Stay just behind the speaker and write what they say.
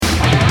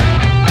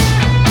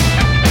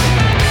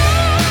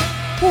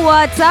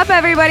What's up,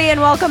 everybody,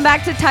 and welcome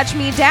back to Touch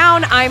Me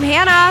Down. I'm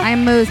Hannah.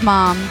 I'm Moo's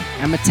mom.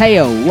 I'm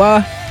Mateo.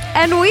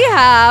 And we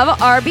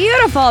have our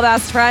beautiful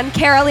best friend,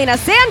 Carolina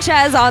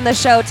Sanchez, on the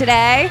show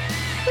today.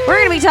 We're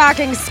going to be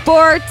talking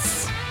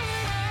sports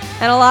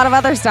and a lot of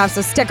other stuff,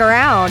 so stick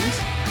around.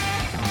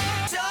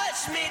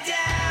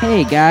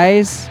 Hey,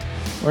 guys.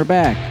 We're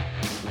back.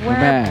 We're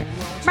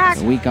back.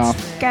 A week off.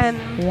 Better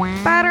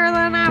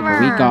than ever.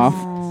 Took a week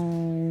off.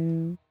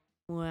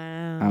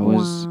 Wow.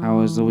 How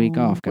was the week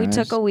off, guys? We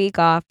took a week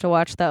off to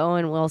watch the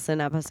Owen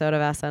Wilson episode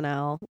of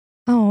SNL.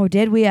 Oh,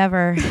 did we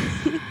ever?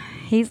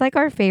 He's like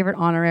our favorite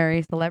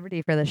honorary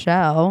celebrity for the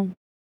show.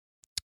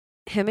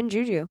 Him and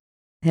Juju.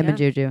 Him and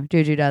Juju.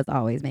 Juju does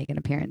always make an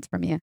appearance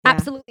from you. Yeah.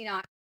 Absolutely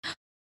not.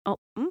 Oh,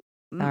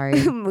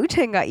 Sorry.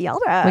 Moo-Tang got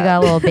yelled at. We got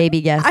a little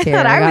baby guest I here.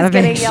 thought I was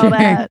getting yelled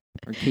at.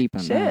 We're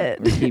keeping Shit. that.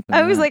 We're keeping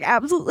I was that. like,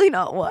 absolutely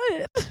not what?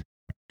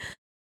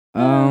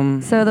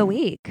 So the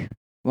week.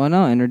 Well,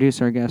 no,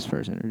 introduce our guest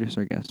first.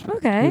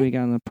 Okay. Who we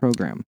got on the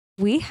program?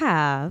 We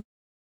have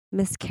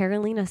Miss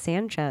Carolina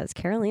Sanchez.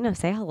 Carolina,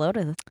 say hello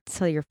to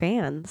your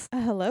fans.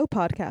 Hello,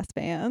 podcast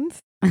fans.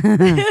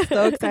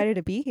 So excited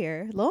to be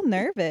here. A little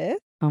nervous.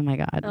 Oh my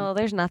God. Oh,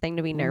 there's nothing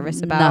to be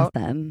nervous about.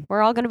 Nothing.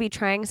 We're all going to be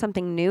trying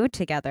something new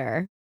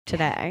together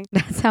today.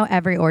 That's how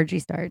every orgy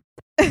starts.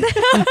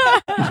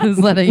 Just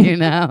letting you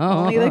know.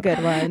 Only the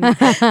good ones.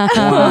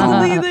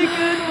 Only the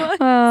good ones.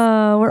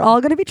 We're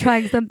all going to be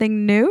trying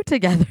something new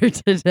together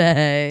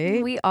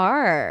today. We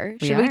are.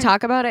 We Should we are.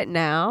 talk about it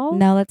now?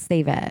 No, let's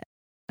save it.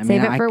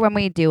 Save it for when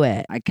we do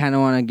it. I kind of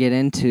want to get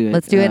into it.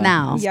 Let's do it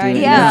now. let's Yeah, do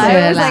it Yeah, now. do it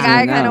I was like, now.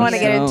 I kind of want to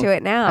get So- into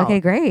it now. Okay,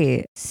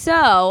 great.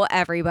 So,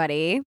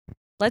 everybody,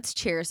 let's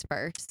cheers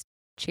first.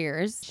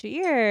 Cheers.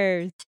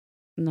 Cheers.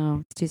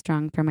 No, it's too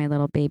strong for my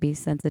little baby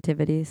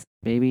sensitivities.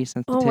 Baby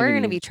sensitivity. Well, we're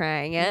going to be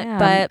trying it, Yeah,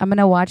 but I'm going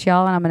to watch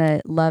y'all and I'm going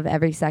to love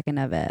every second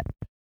of it.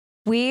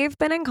 we've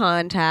been in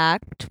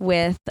contact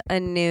with a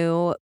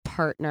new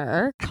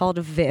partner called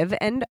Viv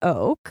and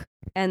Oak,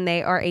 and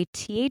they are a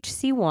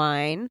THC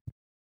wine.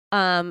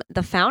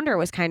 The founder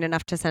was kind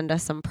enough to send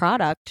us some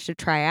product to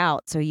try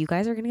out. So you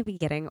guys are going to be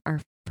getting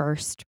our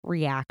first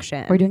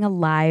reaction. We're doing a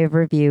live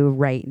review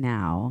right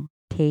now.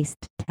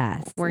 Taste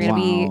test. We're going to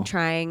be Wow.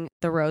 trying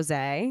the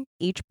rosé.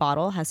 Each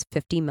bottle has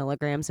 50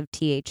 milligrams of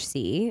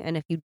THC. And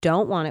if you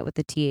don't want it with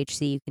the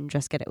THC, you can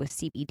just get it with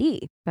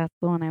CBD. That's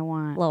the one I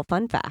want. Little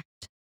fun fact.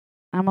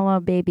 I'm a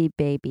little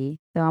baby.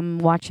 So I'm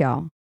watch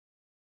y'all.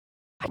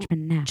 Watch me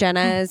now.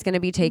 Jenna is going to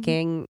be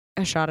taking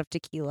a shot of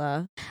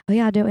tequila Oh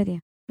yeah, I'll do it with you.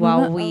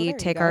 while Oh, we there you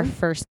take our go.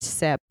 first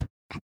sip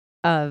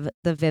of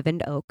the Viv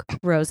and Oak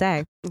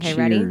rosé. Okay,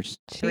 ready? Cheers.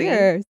 Three,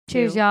 Cheers.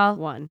 Cheers, two, y'all.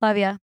 one. Love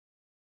ya.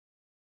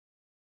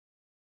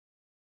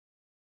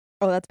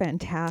 Oh, that's It's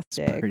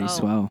fantastic. pretty Oh.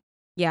 swell.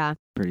 Yeah,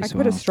 Pretty I could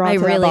swell. put a straw I to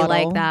that really bottle.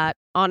 like that.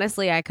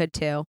 Honestly, I could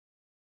too.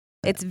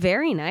 It's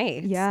very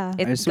nice. Yeah.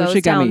 It I just wish goes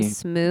it got down me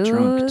smooth.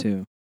 Drunk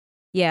too.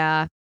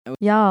 Yeah.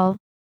 Y'all,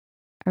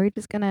 are we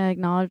just going to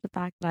acknowledge the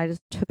fact that I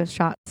just took a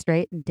shot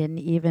straight and didn't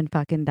even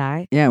fucking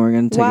die? Yeah, we're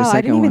gonna take Wow, a I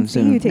second didn't even one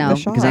see soon. you take No, the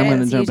shot. because I I'm didn't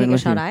gonna see you jump take in a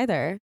with shot you.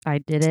 either. I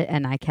did it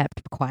and I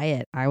kept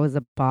quiet. I was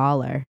a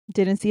baller.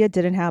 Didn't see it.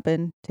 Didn't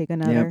happen. Take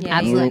another. Yeah.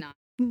 Absolutely Nope. not.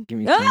 Give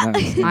me some of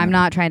that. I'm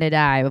not trying to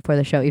die before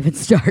the show even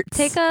starts.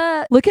 Take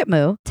a Look at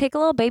Moo.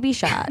 little baby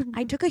shot.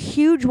 I took a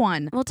huge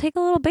one. We'll take a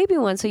little baby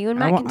one so you and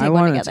Matt can I take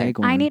one want to together. take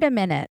one. I need a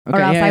minute or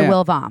Okay, else yeah, I yeah.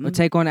 will vom. We'll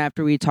take one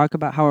after we talk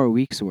about how our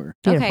weeks were.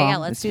 Beautiful. Okay, yeah,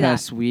 let's This do that.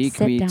 past week,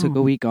 Sit we took a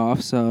down. week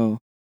off. So,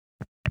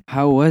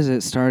 how was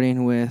it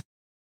starting with?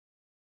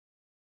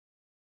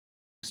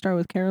 Start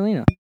with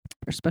Carolina,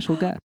 our special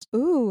guest.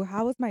 Ooh,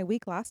 how was my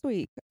week last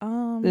week?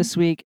 This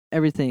week,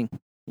 everything.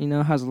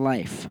 How's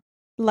life?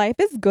 Life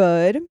is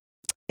good.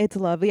 It's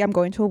lovely. I'm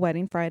going to a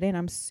wedding Friday and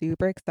I'm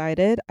super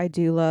excited. I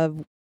do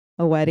love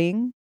a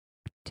wedding.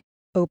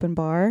 Open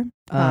bar.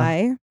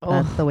 Hi.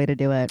 That's the way to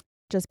do it.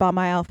 Just bought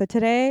my outfit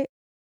today.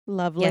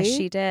 Lovely. Yes,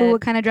 she did. Ooh,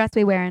 what kind of dress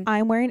we wearing?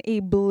 I'm wearing a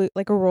blue,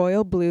 like a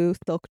royal blue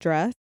silk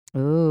dress.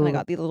 Ooh. And I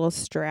got these little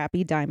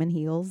strappy diamond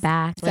heels.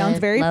 back. Sounds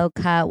very- low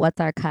cut. What's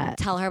our cut?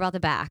 Tell her about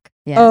the back.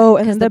 Yeah. Oh,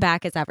 and Because then the the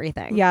back is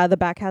everything. yeah, the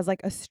back has like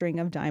a string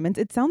of diamonds.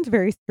 It sounds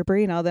very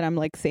strippery now that I'm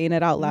like saying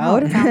it out No,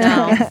 loud. it sounds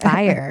No. on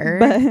fire.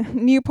 But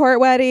Newport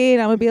wedding,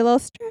 I'm gonna be a little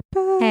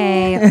stripper.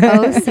 Hey,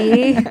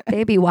 OC,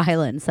 baby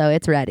wildin', so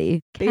it's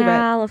ready. Be ready.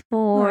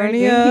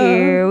 California, California.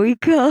 here we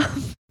come.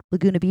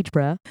 Laguna Beach,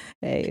 bruh.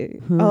 Hey,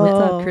 What's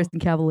up,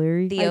 Kristen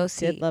Cavallari? The I OC.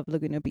 did love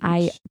Laguna Beach.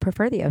 I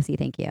prefer the OC,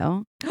 thank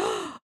you.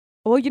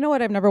 Well, you know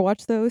what? I've never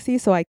watched the OC,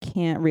 so I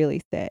can't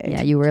really say.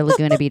 Yeah, you were a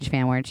Laguna Beach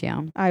fan, weren't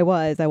you? I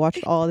was. I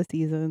watched all the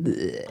seasons.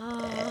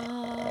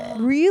 Oh.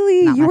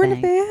 Really? Not You my weren't a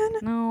thing. fan?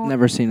 No.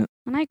 Never seen it.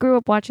 When I grew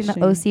up watching the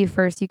Shame. OC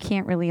first, you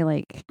can't really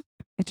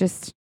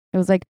it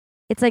was like,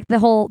 it's like the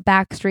whole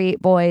Backstreet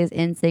Boys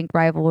NSYNC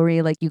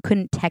rivalry. Like you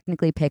couldn't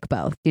technically pick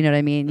both. You know what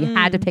I mean? You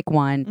had to Mm. pick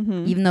one,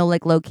 Mhm. even though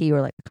like low key you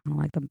were like, I kind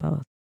of like them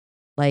both.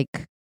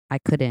 Like I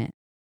couldn't.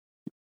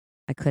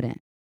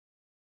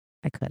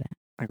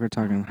 Like we're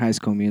talking High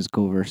School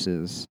Musical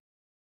versus.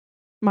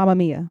 Mamma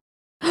Mia.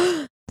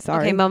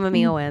 Sorry. Okay, Mamma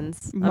Mia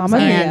wins. I'm Mamma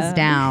sorry. Mia. Hands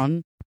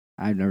down.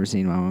 I've never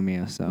seen Mamma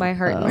Mia, so My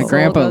heart and My soul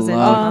grandpa goes into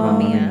loved Mamma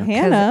Mamma Mia.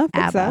 Mia. Hannah,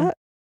 fix ABBA. that.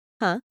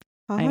 Huh?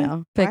 I know.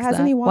 Why Fix hasn't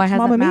that. he Why watched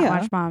hasn't Mamma Matt Mia?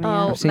 watched Mamma Mia?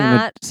 Oh, I've seen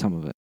Matt. some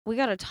of it. We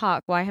gotta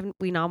talk. Why haven't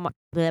we not?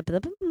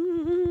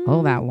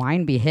 Oh, that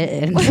wine be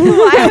hitting.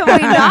 Why have we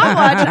not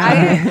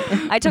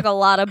watched? I took a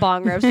lot of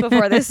bong rips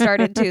before this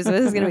started too, so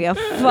this is gonna be a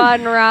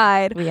fun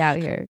ride. We out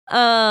here.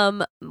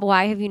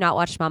 Why have you not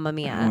watched Mamma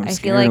Mia? I'm I feel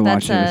scared like to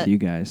that's watch it a with you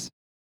guys.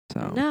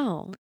 So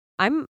no.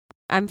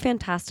 I'm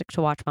fantastic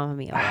to watch Mamma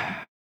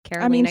Mia.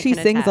 Carolina I mean, she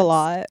can sings a attest.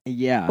 lot,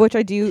 yeah. which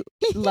I do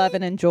love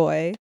and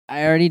enjoy.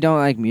 I already don't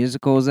like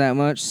musicals that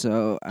much,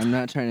 so I'm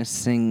not trying to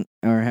sing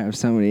or have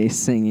somebody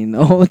singing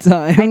the whole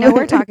time. I know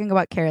we're talking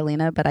about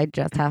Carolina, but I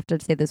just have to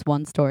say this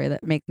one story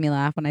that makes me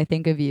laugh when I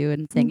think of you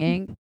and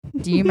singing.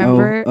 Do you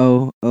remember?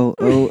 Oh. No.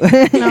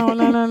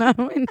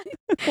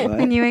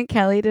 When you and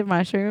Kelly did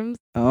mushrooms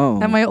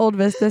Oh. at my old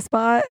Vista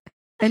spot,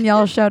 and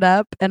y'all showed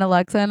up, and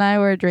Alexa and I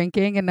were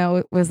drinking, and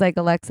it was like,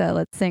 Alexa,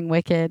 let's sing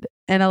Wicked.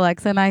 And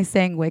Alexa and I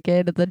sang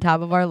Wicked at the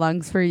top of our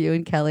lungs for you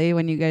and Kelly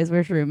when you guys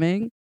were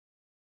shrooming.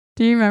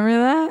 Do you remember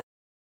that?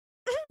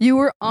 You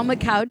were on the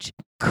couch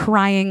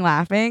crying,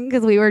 laughing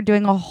because we were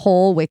doing a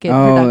whole Wicked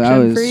Oh, I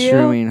production was for you.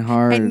 shrooming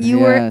hard. And you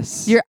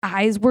yes. your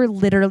eyes were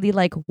literally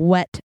like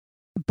wet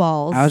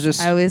balls. I was just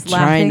trying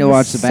laughing to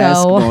watch the so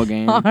basketball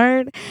game.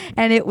 hard,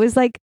 and it was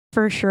like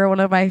for sure one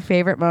of my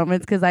favorite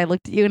moments because I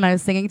looked at you and I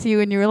was singing to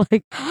you, and you were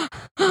like,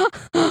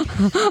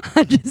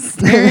 just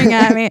staring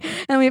at me.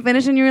 And we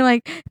finished, and you were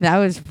like, "That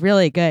was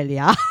really good,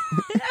 yeah."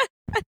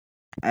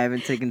 I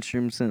haven't taken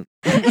shrooms since.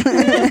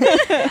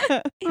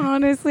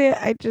 Honestly,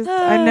 I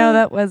know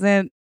that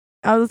wasn't.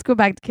 Let's go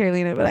back to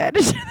Carolina, but I had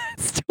to share that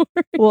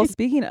story. Well,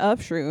 speaking of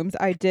shrooms,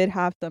 I did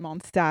have some on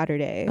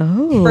Saturday.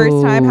 Oh,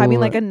 First time having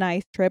like a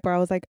nice trip where I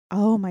was like,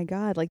 oh my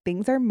God, like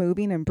things are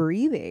moving and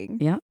breathing.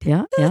 yeah.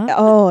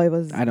 Oh, it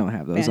was I don't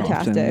have those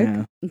Fantastic.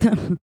 often.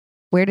 Yeah.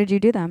 Where did you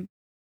do them?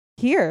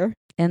 here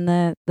In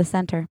the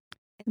center.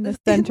 in the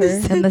center.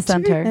 In the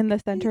center. in the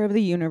center of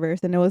the universe,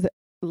 and it was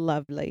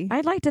lovely.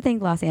 I'd like to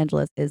think Los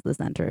Angeles is the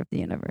center of the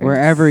universe.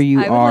 Wherever you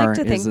I would like are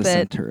to is think the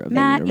that- center of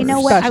Matt, the you know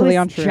universe. what? Especially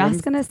I on was shrooms.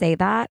 just gonna say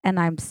that, and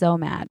I'm so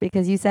mad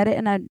because you said it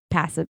in a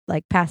passive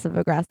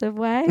aggressive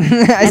way. I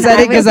And said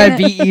I it because was I gonna-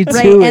 beat you to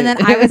Right, it. and then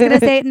I was gonna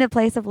say it in a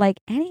place of like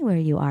anywhere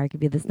you are could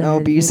be the center. No, of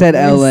but the you said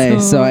universe. LA,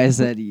 so I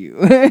said you.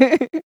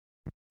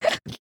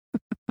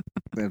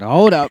 Said,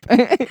 hold up.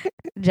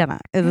 Jenna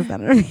is the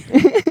center. Of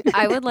the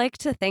I would like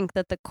to think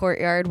that the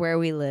courtyard where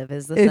we live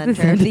is the is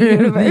center of the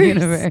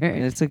universe.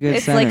 It's a good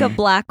It's center. like a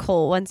black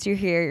hole. Once you're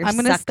here, you're I'm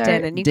gonna sucked start-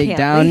 in and you Dig can't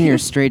down, leave. you're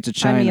straight to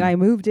China. I mean, I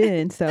moved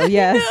in, so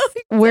yes.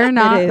 We're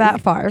not is. that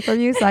far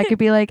from you, so I could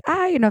be like,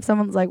 if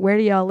someone's like, where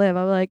do y'all live?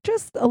 I'm like,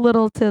 just a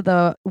little to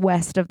the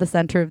west of the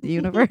center of the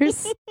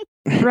universe,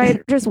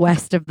 right? Just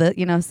west of the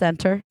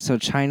center. So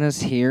China's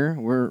here.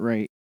 We're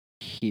right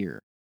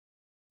here.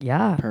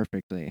 Yeah.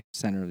 Perfectly.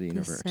 Center of the The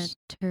universe.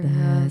 center The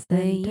of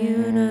the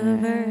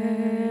center.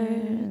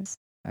 universe.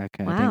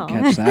 Okay, Wow. I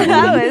didn't catch that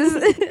That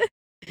one.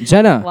 was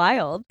Jenna.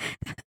 wild.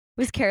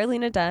 Was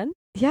Carolina done?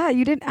 Yeah,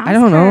 you didn't ask I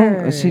don't know.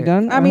 her. Is she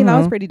done? I mean, that don't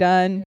was know. pretty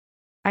done.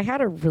 I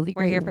had a really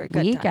We're great here for a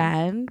good time.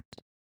 weekend.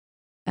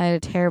 I had a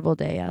terrible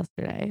day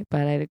yesterday,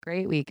 but I had a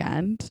great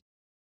weekend.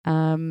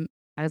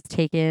 I was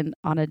taken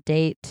on a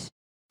date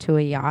to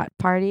a yacht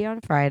party on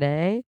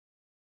Friday.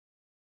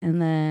 And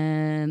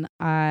then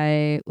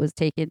I was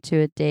taken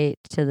to a date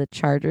to the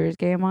Chargers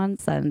game on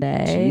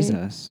Sunday.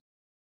 Jesus.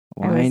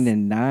 I Wine was-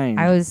 and dine.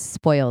 I was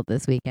spoiled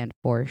this weekend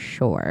for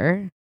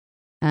sure.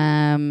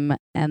 And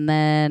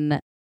then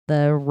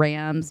the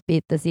Rams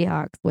beat the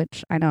Seahawks,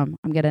 which I know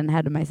I'm getting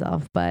ahead of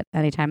myself, but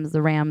anytime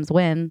the Rams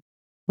win,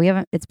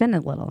 it's been a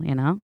little,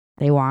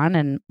 They won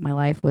and my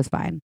life was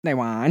fine. They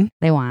won.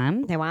 They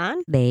won. They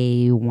won.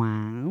 They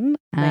won.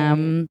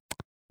 They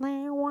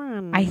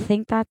won. I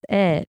think that's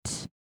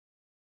it.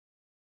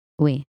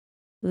 We.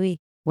 Oui.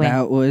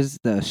 That was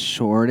the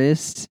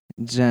shortest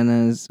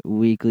Jenna's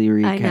weekly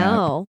recap. I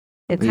know.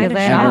 It's we've because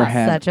I ever had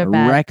had. such a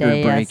bad day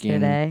record-breaking.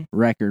 yesterday.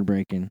 Record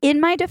breaking.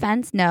 In my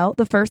defense, no.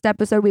 The first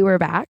episode we were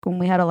back when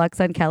we had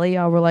Alexa and Kelly,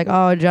 y'all were like,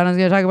 "Oh, Jenna's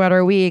gonna talk about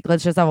her week.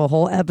 Let's just have a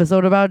whole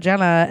episode about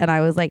Jenna." And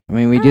I was like, I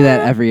mean, we do that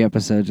Ah. every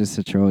episode just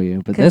to troll you.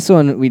 But 'Cause- this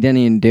one, we didn't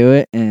even do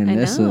it. And I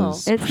this know.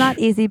 was. "It's not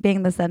easy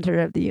being the center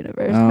of the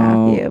universe,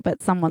 Oh, Matthew,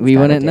 but someone's we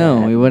gotta wouldn't do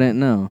know. it. We wouldn't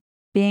know.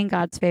 Being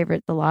God's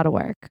favorite's a lot of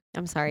work.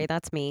 I'm sorry.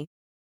 That's me.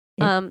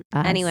 It's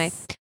Anyway.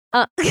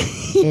 us.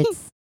 It's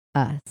It's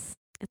us.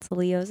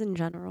 Leos in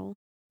general.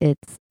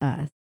 It's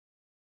us.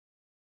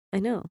 I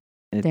know.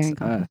 It's They're in us.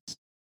 contact.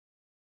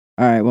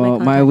 All right. Well,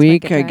 contacts my might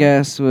week, get I dry.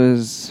 guess,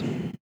 was.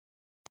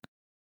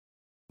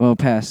 Well,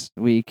 past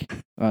week.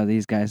 Oh,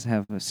 these guys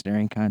have a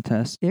staring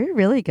contest. You're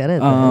really good at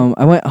this.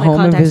 I went My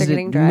home and contacts are visited.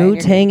 getting dry and you're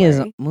Mutang gonna is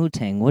worry.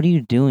 Mutang. What are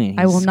you doing?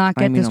 I will He's not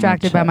get climbing on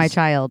distracted by my chest.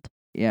 child.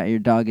 Yeah, your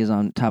dog is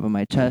on top of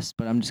my chest,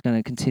 but I'm just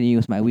gonna continue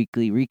with my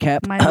weekly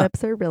recap. My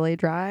lips are really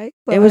dry.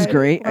 It so was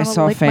great. I wanna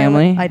saw lick my lip.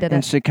 family I did in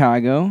it.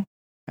 Chicago.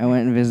 I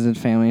went and visited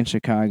family in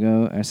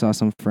Chicago. I saw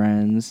some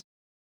friends.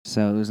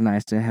 So it was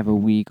nice to have a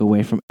week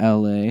away from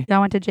LA. I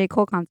went to J.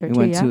 Cole concert We too,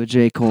 went yeah? to a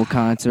J. Cole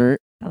concert.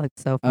 That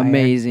looks so fire.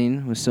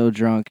 Amazing. Was so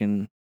drunk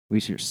and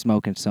we were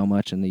smoking so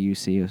much in the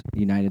UC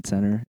United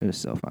Center. It was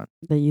so fun.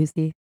 The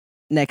UC.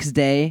 Next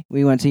day,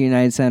 we went to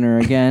United Center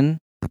again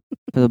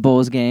for the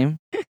Bulls game,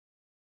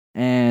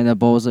 and the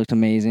Bulls looked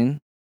amazing.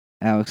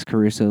 Alex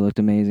Caruso looked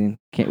amazing.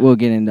 We'll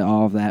get into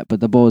all of that, but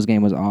the Bulls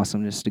game was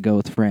awesome just to go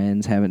with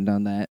friends. Haven't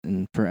done that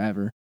in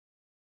forever.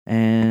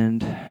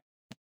 And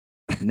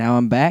now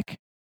I'm back,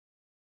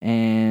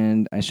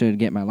 and I should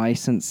get my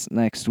license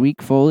next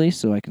week fully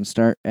so I can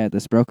start at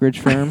this brokerage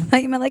I firm.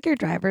 thought you meant like your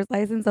driver's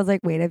license. I was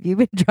like, wait, have you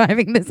been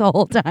driving this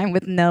whole time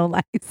with no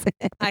license?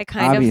 I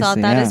kind of thought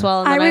Obviously, that yeah. as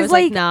well. And then I was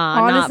like,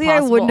 nah, honestly, not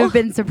I wouldn't have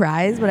possible. been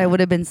surprised, but I would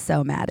have been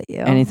so mad at you.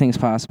 Anything's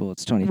possible.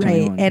 It's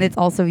 2021. Right. And it's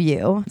also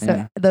you. So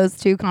Yeah. those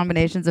two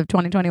combinations of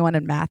 2021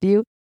 and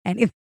Matthew,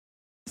 and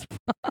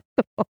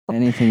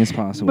Anything is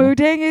possible.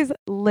 Wu-Tang is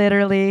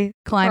literally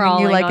climbing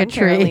you Crawling like on a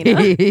tree.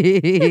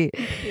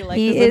 He likes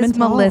He his women is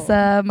tall.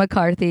 Melissa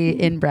McCarthy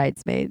in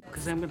Bridesmaids.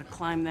 Because I'm going to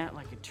climb that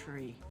like a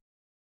tree.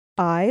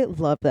 I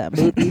love that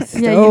movie Yeah,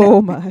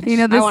 so much. You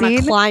know I the want to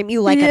scene? climb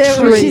you like Yeah,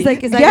 a where tree. she's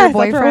like, is that Yes,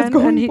 your that's where I was boyfriend?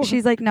 going And for.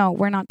 she's like, no,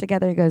 we're not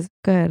together. He goes,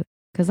 good,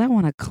 because I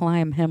want to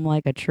climb him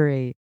like a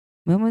tree.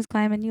 Moomoo's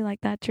climbing you like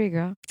that tree,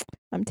 girl.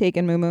 I'm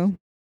taking Mumu.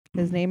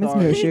 His name is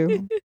Sorry.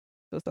 Mushu.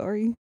 So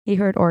sorry. He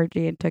heard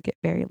orgy and took it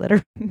very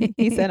literally.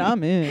 He said,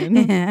 I'm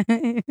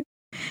in.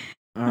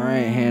 All right,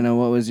 Hannah,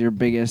 what was your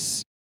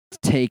biggest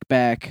take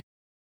back,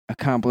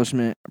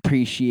 accomplishment,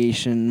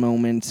 appreciation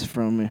moment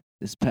from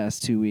this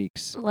past 2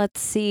 weeks?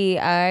 Let's see.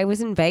 I was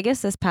in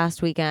Vegas this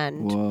past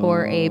weekend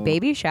for a Whoa.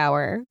 baby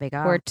shower Big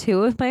for up.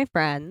 two of my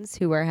friends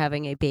who are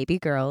having a baby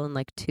girl in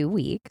like 2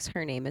 weeks.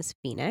 Her name is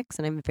Phoenix,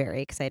 and I'm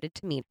very excited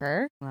to meet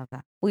her. Love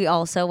that. We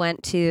also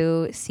went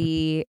to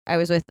see, I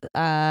was with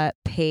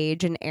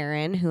Paige and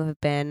Aaron, who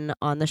have been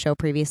on the show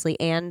previously,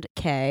 and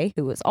Kay,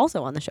 who was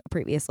also on the show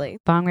previously.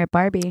 Bong Rip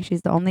Barbie.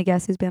 She's the only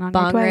guest who's been on here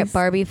Bong twice. Rip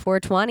Barbie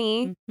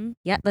 420. Mhm.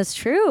 Yeah, that's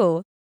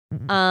true.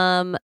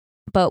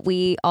 But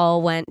we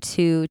all went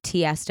to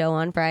Tiesto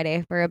on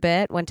Friday for a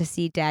bit, went to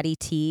see Daddy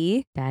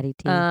T. Daddy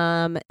T.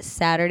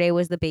 Saturday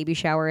was the baby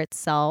shower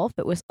itself.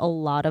 It was a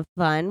lot of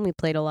fun. We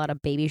played a lot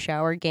of baby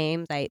shower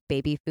games. I ate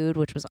baby food,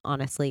 which was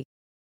honestly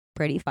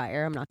pretty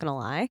fire. I'm not going to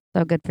lie.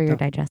 So good for your the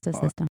digestive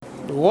fuck? system.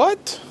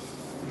 What?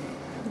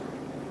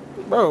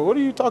 Bro, what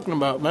are you talking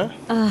about, man?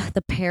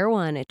 The pear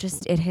one, it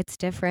hits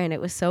different.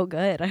 It was so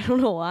good. I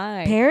don't know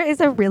why. Pear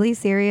is a really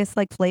serious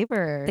like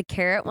flavor. The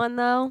carrot one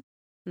though,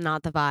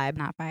 not the vibe.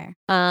 Not fire.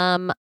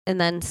 And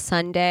then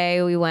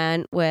Sunday we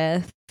went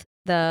with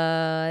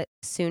the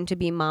soon to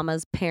be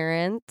mama's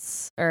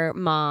parents or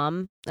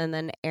mom, and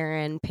then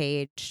Aaron,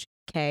 Paige,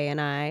 Kay,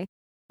 and I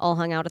all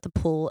hung out at the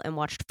pool and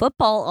watched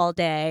football all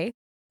day.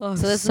 Oh,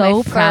 So this is so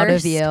my proud of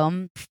first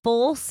you,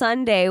 Full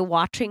Sunday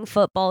watching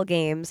football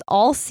games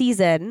all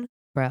season.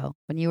 bro.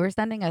 When you were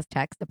sending us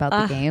text about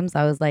Ugh. the games,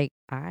 I was like,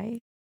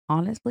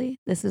 honestly,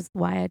 this is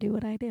why I do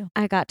what I do.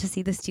 I got to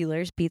see the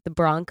Steelers beat the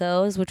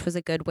Broncos, which was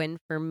a good win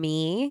for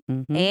me.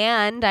 Mhm.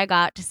 And I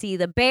got to see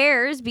the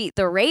Bears beat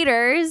the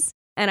Raiders.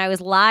 And I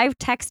was live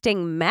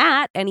texting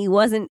Matt and he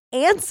wasn't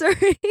answering.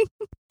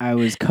 I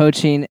was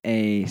coaching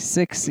a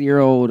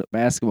 6-year-old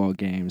basketball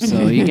game,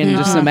 so you can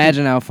just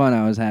imagine how fun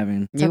I was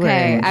having. It's You were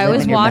okay. I was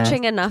living your best.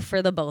 watching enough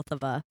for the both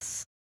of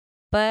us.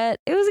 But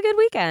it was a good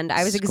weekend.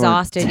 I was Scored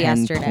exhausted 10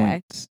 yesterday.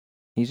 points.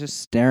 He's just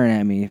staring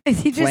at me, Is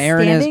he just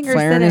flaring standing or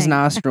flaring his sitting?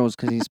 nostrils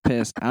because he's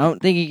pissed. I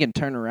don't think he can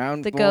turn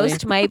around. The fully.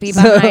 ghost might be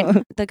So-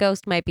 behind the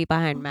ghost might be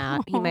behind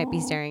Matt. He might be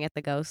Aw. staring at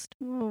the ghost.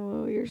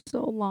 Oh, you're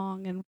so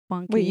long and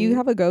funky. Wait, you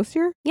have a ghost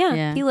here? Yeah,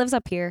 Yeah. he lives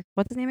up here.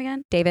 what's his name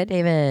again? David.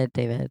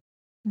 David.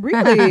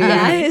 Really?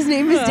 Yeah, his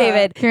name is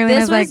David.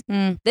 Carolina's This like,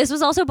 was this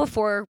was also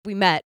before we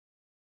met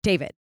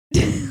David.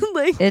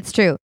 Like it's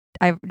true.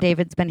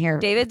 David's been here.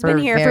 David's for been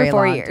a here for very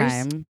 4 long years.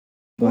 time.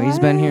 Well, he's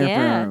been here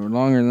Yeah. for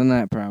longer than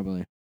that,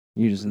 probably.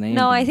 You just named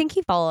No, him. I think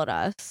he followed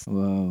us.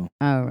 Whoa,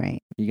 Oh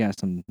right. you got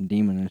some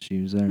demon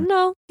issues there.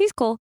 No, he's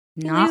cool.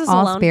 He Not leaves us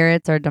all alone.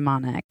 spirits are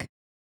demonic.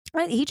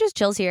 He just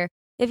chills here.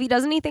 If he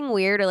does anything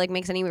weird or like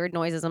makes any weird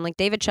noises, I'm like,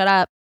 David, shut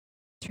up.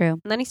 True.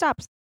 And then he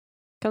stops.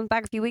 Comes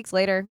back a few weeks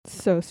later.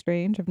 So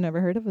strange. I've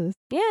never heard of this.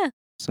 Yeah.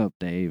 What's up,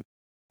 Dave?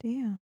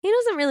 Damn. He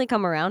doesn't really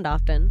come around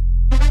often.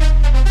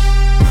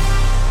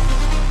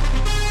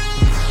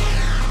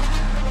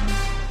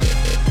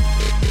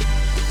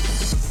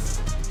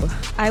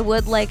 I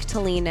would like to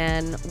lean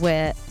in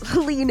with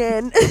lean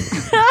in.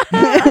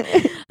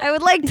 I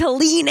would like to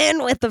lean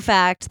in with the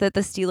fact that the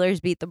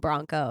Steelers beat the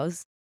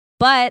Broncos.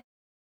 But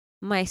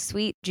my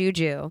sweet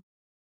Juju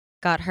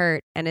got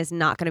hurt and is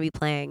not going to be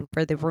playing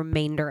for the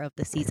remainder of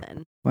the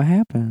season. What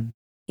happened?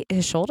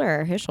 His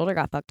shoulder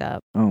got fucked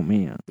up. Oh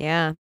man.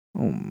 Yeah.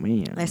 Oh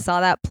man. I saw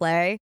that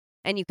play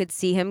and you could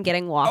see him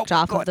getting walked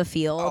off of the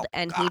field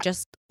and he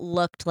just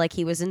looked like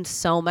he was in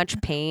so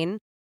much pain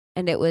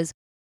and it was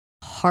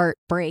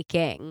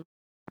heartbreaking.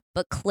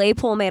 But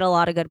Claypool made a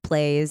lot of good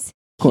plays.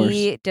 Of course.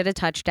 He did a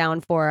touchdown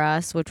for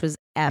us, which was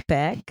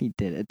epic. He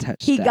did a touchdown.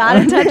 He got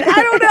a touchdown.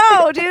 I don't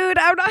know, dude.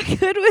 I'm not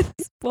good with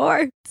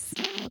sports.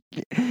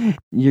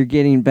 You're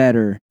getting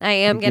better. I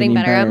am You're getting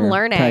better. I'm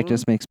learning.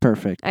 Practice makes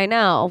perfect. I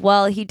know.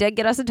 Well, he did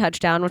get us a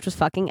touchdown, which was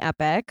fucking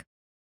epic.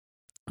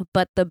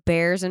 But the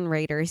Bears and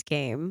Raiders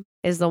game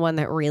is the one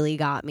that really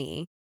got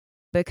me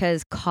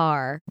because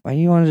Carr. Why do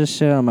you want to just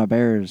shit on my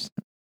Bears?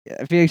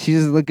 I feel like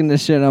she's just looking to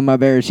shit on my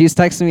Bears. She's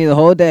texting me the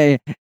whole day.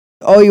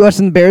 Oh, you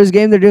watching the Bears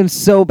game? They're doing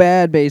so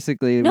bad,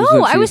 basically.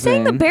 No, I was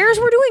saying the Bears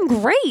were doing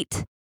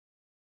great.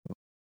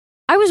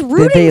 I was Did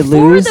rooting they for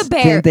lose? the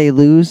Bears. Did they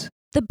lose?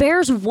 The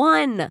Bears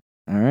won. All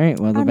right.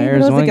 Well, the I mean, Bears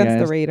it was won, against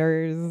guys. the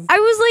Raiders. I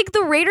was like,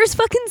 the Raiders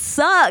fucking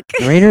suck.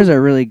 The Raiders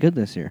are really good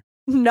this year.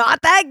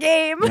 Not that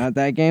game. Not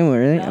that game,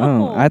 really?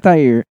 No. Oh, I thought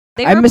you were.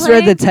 They I were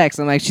misread the playing- text.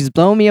 I'm like, she's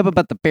blowing me up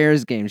about the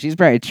Bears game. She's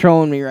probably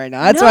trolling me right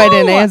now. That's why I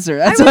didn't No, answer.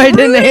 That's I why I was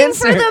didn't rooting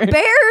answer. for the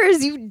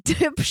Bears, you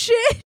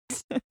dipshit.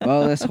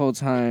 Well, this whole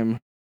time,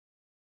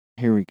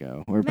 here we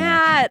go. We're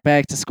Matt.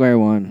 back to square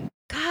one.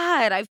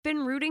 God, I've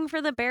been rooting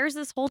for the Bears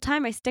this whole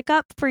time. I stick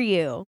up for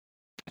you.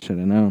 Should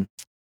have known.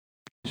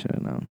 Should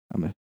have known.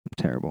 I'm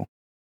terrible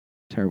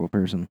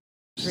person.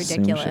 Just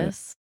assume shit.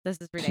 Ridiculous. This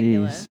is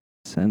ridiculous. Jeez,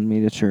 send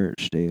me to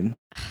church, dude.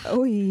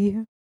 Oh,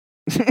 yeah.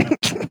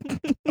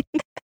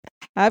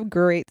 I have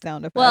great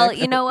sound effects. Well,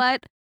 you know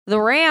what? The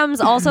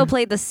Rams also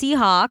played the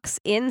Seahawks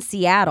in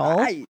Seattle,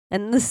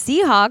 and the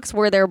Seahawks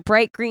wore their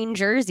bright green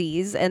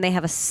jerseys, and they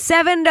have a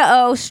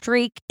 7-0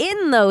 streak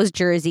in those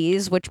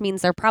jerseys, which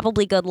means they're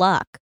probably good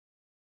luck,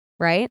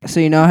 right? So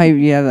you know how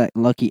you have that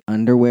lucky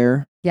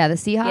underwear? Yeah, the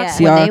Seahawks,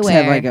 Yeah. when they Seahawks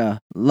have wear, like a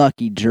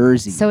lucky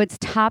jersey. so it's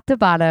top to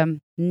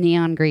bottom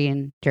neon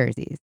green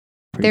jerseys.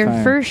 Pretty They're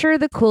fire. for sure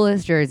the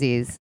coolest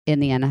jerseys in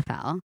the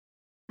NFL.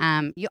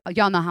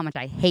 Y'all know how much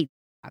I hate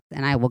Seahawks,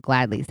 and I will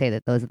gladly say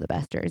that those are the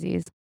best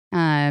jerseys.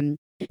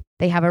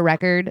 They have a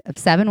record of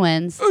 7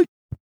 wins,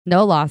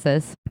 no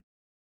losses.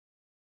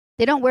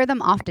 They don't wear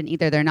them often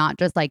either. They're not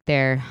just like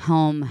their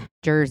home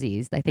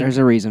jerseys. I think. There's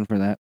a reason for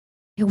that.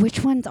 Yeah,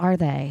 which ones are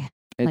they?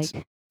 It's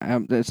Like,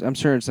 I'm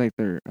sure it's like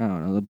their, I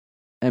don't know, the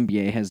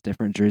NBA has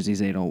different jerseys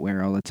they don't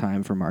wear all the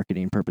time for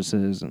marketing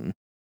purposes and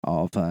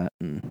all of that.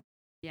 And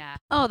yeah.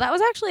 Oh, that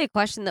was actually a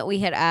question that we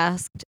had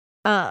asked.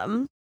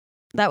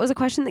 That was a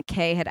question that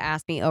Kay had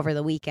asked me over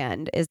the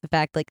weekend, is the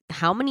fact, like,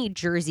 how many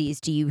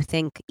jerseys do you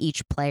think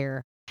each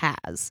player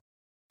has?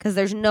 Because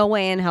there's no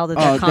way in hell that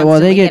they're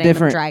constantly get getting them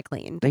different- dry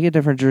cleaned. they get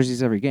different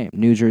jerseys every game,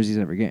 new jerseys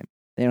every game.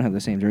 They don't have the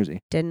same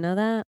jersey. Didn't know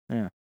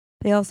that.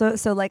 They also,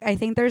 so like, I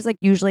think there's like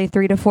usually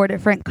 3 to 4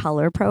 different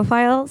color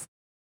profiles.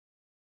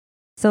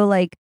 So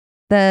like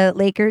the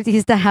Lakers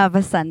used to have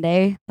a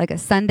Sunday, like a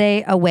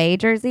Sunday away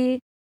jersey,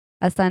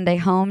 a Sunday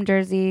home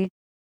jersey,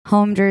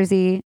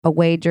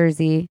 away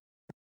jersey.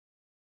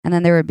 And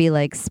then there would be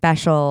like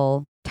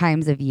special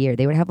times of year.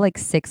 They would have like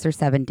 6 or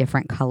 7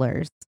 different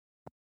colors.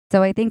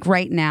 So I think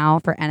right now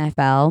for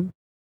NFL,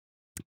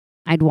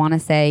 I'd want to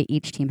say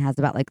each team has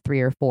about like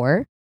 3 or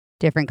 4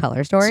 different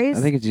color stories.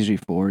 I think it's usually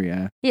 4,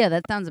 yeah. Yeah,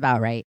 that sounds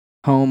about right.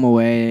 Home,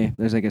 away,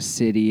 there's like a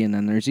city, and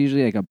then there's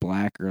usually like a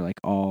black or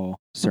like all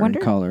certain wonder-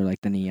 color, like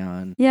the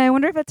neon. Yeah, I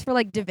wonder if it's for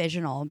like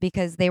divisional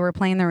because they were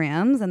playing the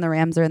Rams and the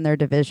Rams are in their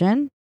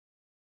division.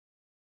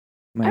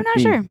 Might I'm not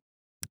be. sure.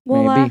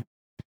 Well, Maybe.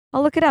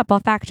 I'll look it up. I'll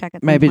fact check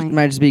it. Maybe it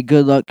might just be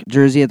good luck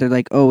jersey. If they're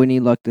like, oh, we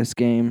need luck this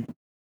game.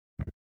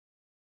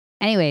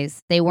 Anyways,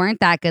 they weren't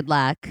that good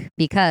luck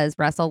because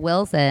Russell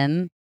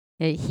Wilson,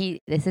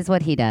 this is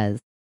what he does.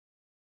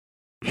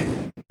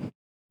 I'm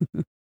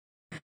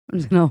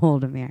just gonna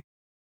hold him here.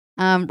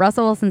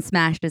 Russell Wilson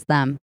smashed his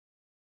thumb.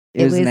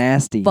 It was was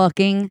nasty.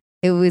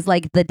 It was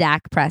like the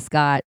Dak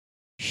Prescott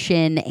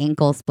shin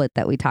ankle split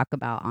that we talk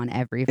about on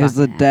every. It was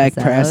the fucking Dak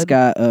episode.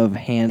 Prescott of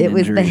hand It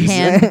was the injuries.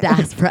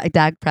 hand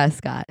Dak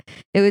Prescott.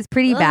 It was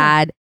pretty Ugh.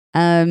 bad.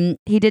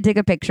 He did take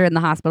a picture in the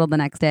hospital the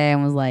next day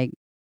and was like,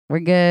 "We're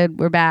good.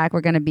 We're back.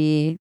 We're gonna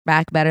be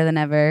back better than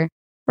ever."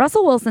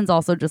 Russell Wilson's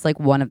also just like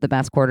one of the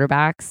best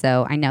quarterbacks,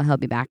 so I know he'll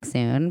be back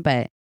soon.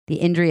 But the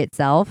injury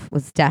itself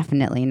was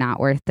definitely not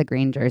worth the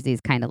green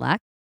jersey's kind of luck.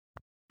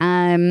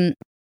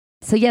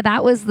 So yeah,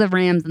 that was the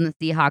Rams and the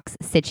Seahawks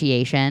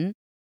situation.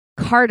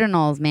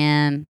 Cardinals,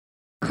 man.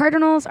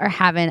 Cardinals are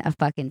having a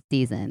fucking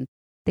season.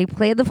 They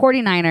played the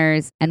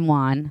 49ers and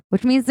won,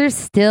 which means they're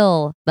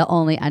still the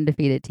only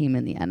undefeated team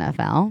in the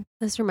NFL.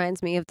 This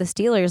reminds me of the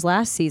Steelers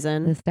last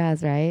season. This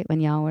does, right? When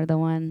y'all were the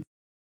ones,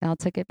 y'all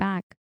took it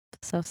back.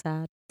 So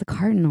sad. The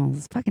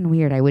Cardinals, fucking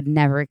weird. I would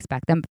never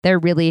expect them. But they're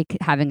really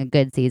having a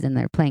good season.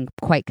 They're playing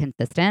quite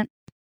consistent.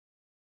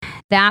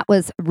 That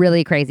was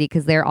really crazy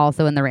because they're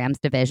also in the Rams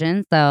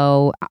division.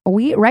 So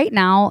right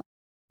now,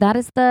 that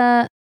is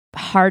the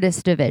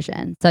hardest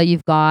division. So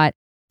you've got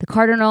the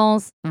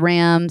Cardinals,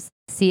 Rams,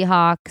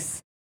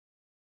 Seahawks.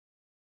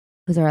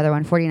 Who's our other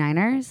one?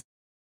 49ers?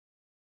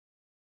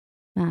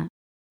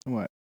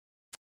 What?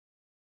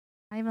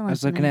 I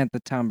was looking at the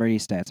Tom Brady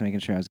stats, making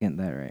sure I was getting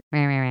that right.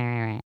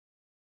 Right.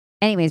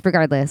 Anyways,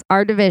 regardless,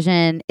 our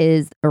division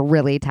is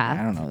really tough.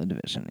 I don't know the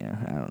division. Yeah,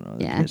 I don't know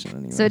the Yeah. division.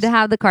 Anyways. So to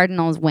have the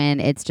Cardinals win,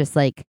 it's just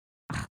like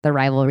the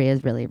rivalry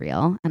is really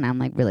real. And I'm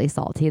like really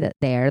salty that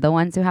they're the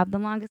ones who have the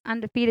longest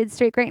undefeated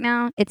streak right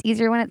now. It's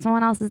easier when it's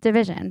someone else's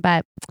division.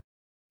 But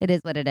It is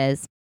what it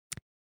is.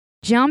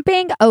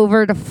 Jumping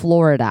over to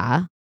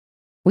Florida,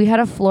 we had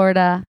a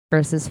Florida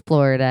versus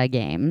Florida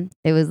game.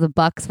 It was the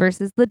Bucks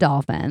versus the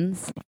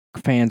Dolphins.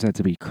 Fans had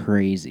to be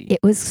crazy. It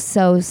was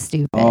so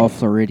stupid. All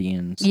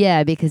Floridians.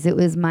 Yeah, because it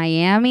was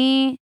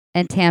Miami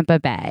and Tampa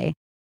Bay.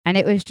 And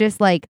it was just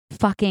like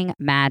fucking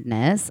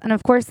madness. And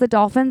of course, the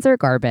Dolphins are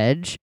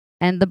garbage.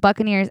 And the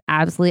Buccaneers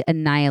absolutely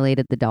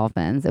annihilated the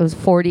Dolphins. It was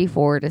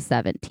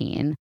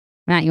 44-17.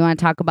 Matt, you want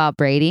to talk about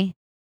Brady?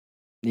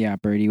 Yeah,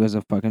 Brady was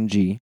a fucking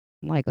G.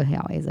 Like he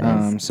always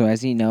is. So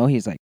as you know,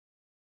 he's like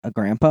a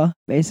grandpa,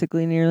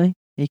 basically, nearly.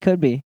 He could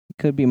be. He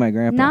could be my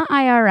grandpa. Not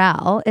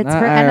IRL. It's Not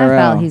for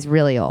IRL. NFL. He's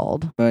really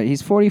old. But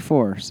he's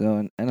 44, so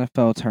in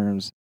NFL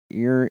terms,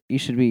 you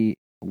should be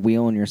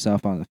wheeling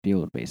yourself on the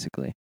field,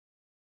 basically.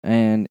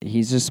 And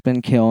he's just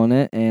been killing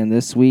it. And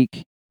this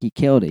week, he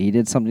killed it. He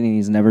did something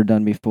he's never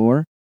done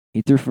before.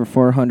 He threw for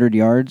 400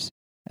 yards,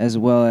 as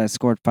well as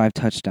scored 5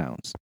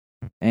 touchdowns.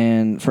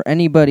 And for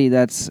anybody,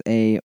 that's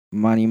a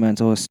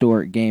monumental,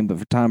 historic game. But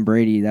for Tom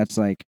Brady, that's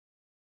like,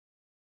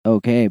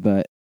 okay,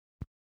 but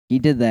he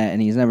did that,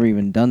 and he's never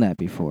even done that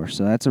before.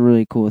 So that's a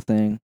really cool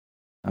thing,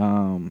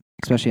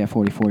 especially at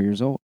 44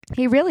 years old.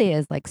 He really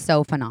is like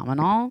so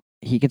phenomenal.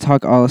 He can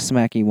talk all the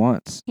smack he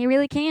wants. He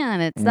really can.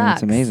 It and sucks.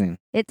 It's amazing.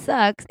 It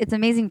sucks. It's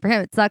amazing for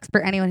him. It sucks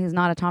for anyone who's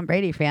not a Tom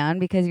Brady fan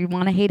because you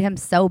want to hate him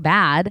so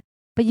bad,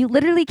 but you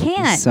literally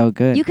can't. He's so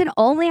good. You can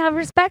only have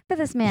respect for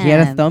this man. He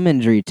had a thumb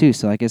injury, too.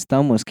 So, like, his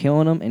thumb was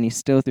killing him, and he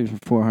still threw for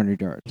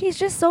 400 yards. He's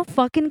just so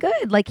fucking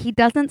good. Like, he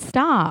doesn't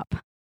stop.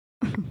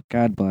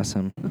 God bless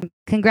him.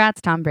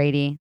 Congrats, Tom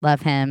Brady.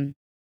 Love him.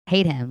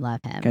 Hate him. Love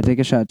him. Can I take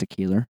a shot at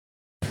tequila?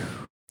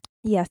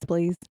 Yes,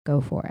 please.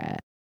 Go for it.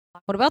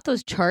 What about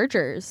those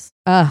Chargers?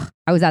 Ugh.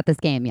 I was at this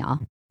game, y'all.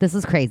 This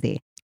was crazy.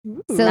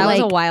 So, that was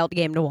a like, wild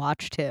game to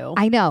watch too.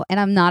 I know. And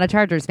I'm not a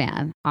Chargers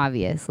fan,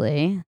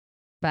 obviously.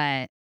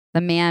 But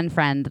the man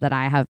friend that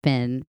I have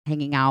been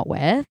hanging out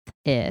with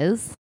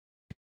is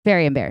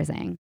very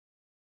embarrassing.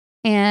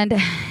 And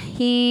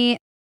he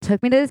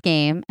took me to this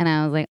game, and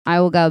I was like, I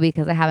will go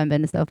because I haven't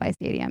been to SoFi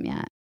Stadium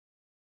yet.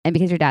 And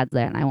because your dad's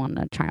there, and I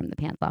wanted to charm the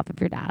pants off of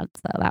your dad.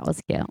 So that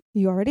was cute.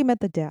 You already met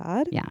the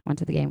dad? Yeah, went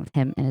to the game with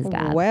him and his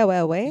dad.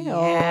 Well.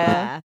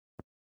 Yeah.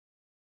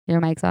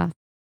 Your mic's off.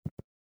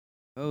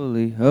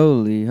 Holy,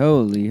 holy,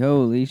 holy,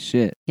 holy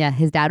shit. Yeah,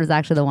 his dad was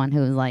actually the one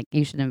who was like,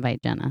 you should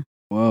invite Jenna.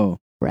 Whoa.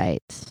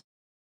 Right.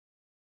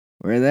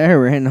 We're there.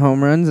 We're hitting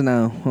home runs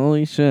now.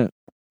 Holy shit.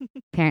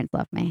 Parents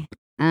love me.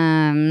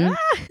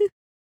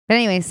 But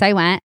anyway, so I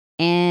went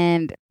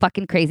and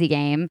fucking crazy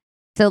game.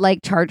 So like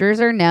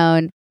Chargers are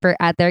known for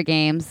at their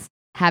games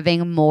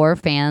having more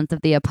fans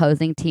of the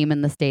opposing team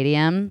in the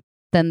stadium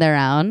than their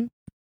own.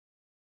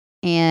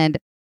 And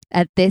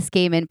at this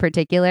game in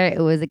particular, it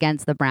was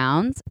against the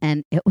Browns.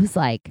 And it was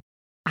like,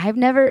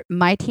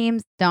 my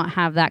teams don't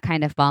have that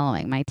kind of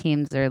following. My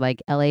teams are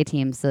like LA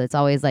teams. So it's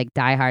always like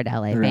diehard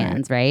LA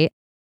fans, right?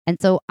 And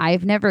so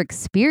I've never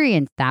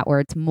experienced that where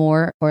it's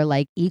more or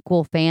like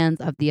equal fans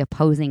of the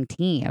opposing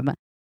team.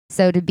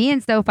 So to be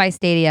in SoFi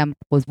Stadium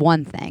was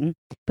one thing,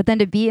 but then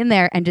to be in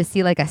there and just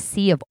see like a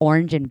sea of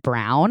orange and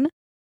brown.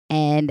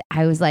 And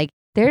I was like,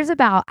 there's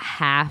about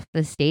half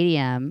the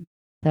stadium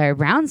that are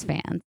Browns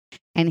fans.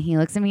 And he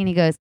looks at me and he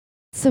goes,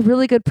 it's a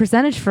really good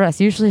percentage for us.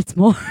 Usually it's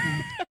more.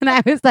 And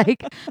I was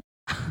like,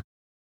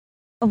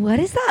 what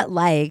is that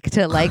like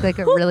to like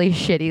a really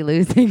shitty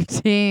losing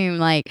team?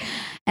 Like,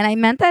 and I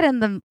meant that in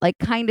the like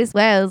kindest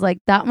way. I was like,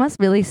 that must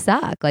really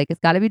suck. Like, it's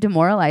got to be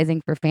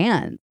demoralizing for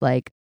fans.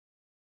 Like,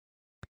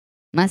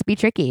 must be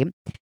tricky.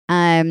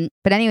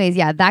 But anyways,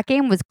 yeah, that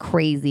game was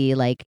crazy.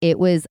 Like, it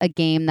was a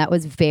game that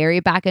was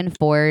very back and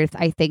forth.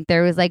 I think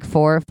there was like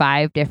 4 or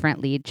 5 different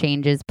lead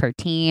changes per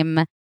team.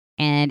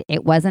 And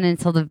it wasn't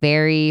until the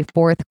very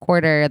fourth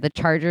quarter, the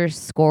Chargers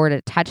scored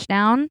a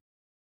touchdown,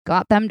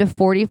 got them to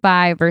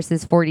 45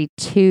 versus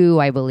 42,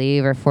 I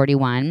believe, or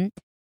 41.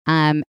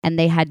 And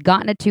they had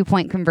gotten a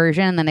 2-point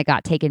conversion, and then it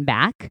got taken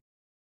back.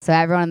 So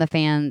everyone in the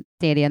fan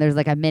stadium, there's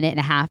like a minute and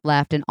a half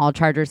left, and all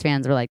Chargers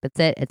fans were like, that's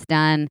it, it's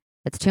done.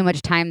 That's too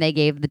much time they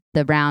gave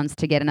the Browns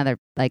to get another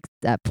like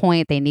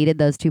point. They needed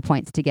those 2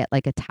 points to get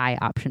like a tie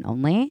option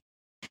only.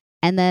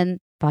 And then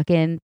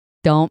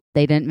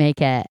they didn't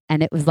make it.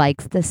 And it was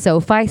like the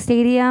SoFi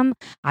Stadium.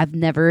 I've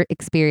never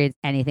experienced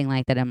anything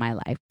like that in my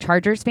life.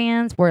 Chargers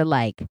fans were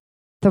like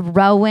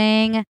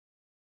throwing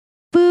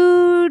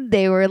food.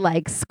 They were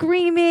like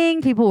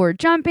screaming. People were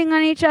jumping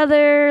on each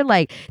other.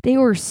 Like they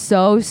were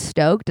so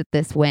stoked at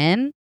this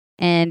win.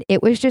 And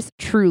it was just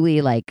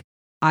truly like,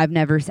 I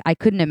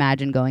couldn't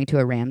imagine going to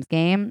a Rams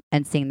game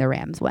and seeing the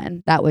Rams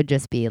win. That would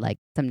just be like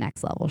some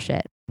next level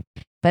shit.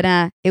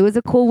 But it was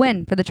a cool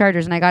win for the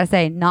Chargers. And I got to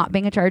say, not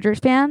being a Chargers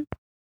fan,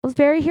 I was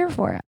very here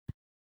for it.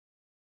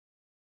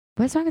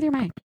 What's wrong with your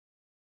mic?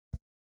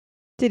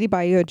 Did he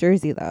buy you a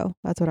jersey though?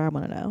 That's what I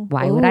want to know.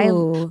 Why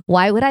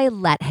would I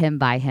let him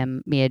buy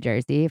me a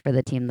jersey for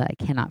the team that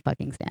I cannot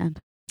fucking stand?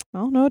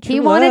 Oh no, true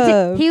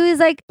He was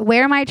like,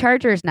 wear my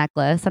Chargers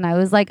necklace. And I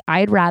was like,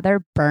 I'd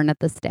rather burn at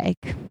the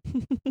stake.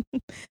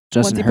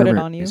 Justin you put it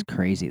Herbert on you. is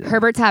crazy though.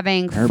 Herbert's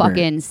having Herbert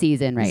fucking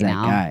season right is that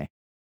now. guy.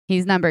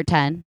 He's number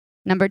 10.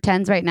 Number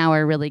 10s right now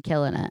are really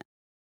killing it.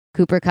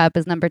 Cooper Cup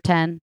is number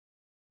 10.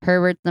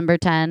 Herbert's number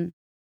 10.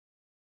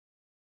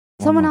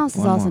 Someone else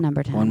is also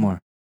number 10. One more.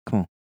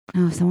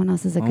 Oh, someone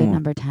else is a One good more.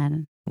 number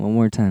 10. One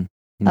more 10.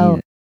 You Oh. need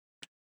it.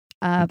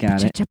 got it.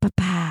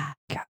 Pa-cha-cha-pa-pa.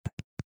 Got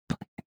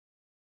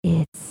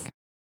It's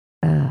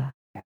a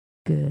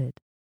good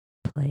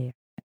player.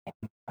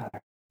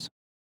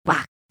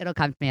 Fuck. It'll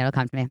come to me. It'll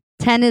come to me.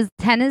 10 is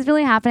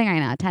really happening right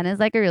now. 10 is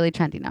like a really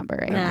trendy number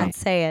right Nah, now.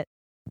 say it.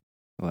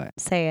 What?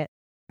 Say it.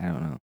 I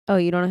don't know. Oh,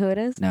 you don't know who it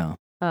is? No.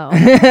 Oh.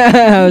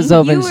 I was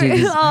hoping you she were,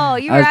 just, oh,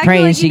 you I were was acting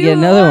praying like she'd you get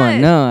knew another who it one.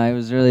 was. No, I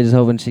was really just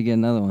hoping she'd get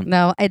another one.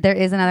 No, there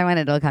is another one.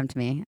 It'll come to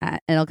me.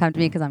 It'll come to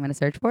me because I'm going to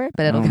search for it,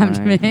 but it'll Oh come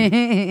to my.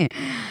 me.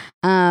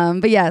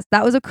 But yes,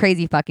 that was a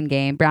crazy fucking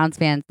game. Browns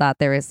fans thought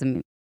there was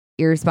some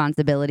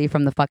irresponsibility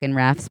from the fucking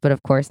refs, but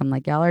of course I'm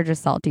like, y'all are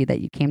just salty that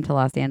you came to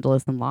Los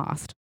Angeles and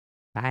lost.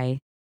 Bye.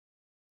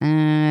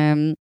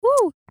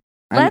 Woo.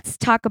 Let's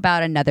talk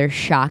about another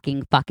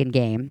shocking fucking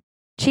game.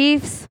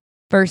 Chiefs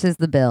versus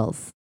the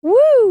Bills.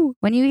 Woo!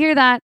 When you hear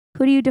that,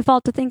 who do you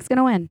default to think's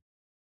gonna win?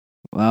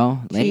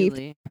 Well,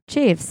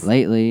 Chiefs.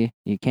 lately,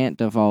 you can't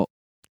default.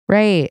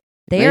 Right.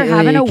 They are Lately,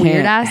 having a you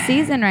weird can't- ass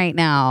season right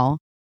now.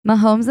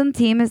 Mahomes and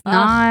team is Ugh.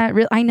 not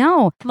real. I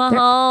know.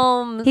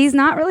 Mahomes. He's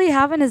not really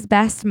having his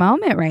best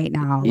moment right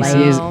now. You Like,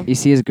 see his No. you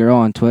see his girl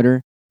on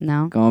Twitter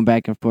no. going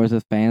back and forth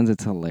with fans.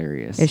 It's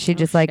hilarious. Is she Oh,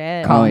 just like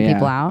shit. calling Oh, yeah.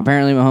 people out?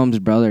 Apparently,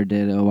 Mahomes' brother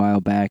did it a while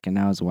back, and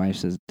now his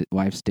wife's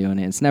doing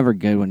it. It's never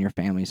good when your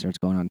family starts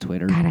going on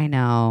Twitter God, I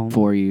know.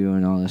 for you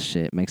and all this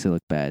shit. Makes it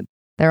look bad.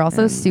 They're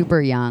also And-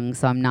 super young,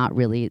 so I'm not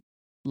really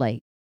like,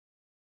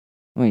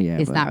 Well, yeah,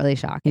 it's but not really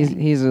shocking.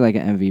 he's like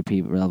an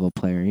MVP level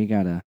player. You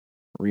gotta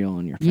reel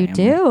in your family. You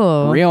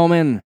do. Reel 'em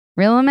in.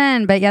 Reel them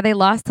in. But yeah, they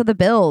lost to the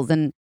Bills.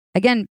 And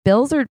again,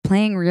 Bills are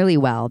playing really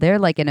well. They're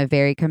like in a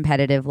very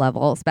competitive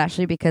level,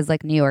 especially because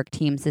like New York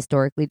teams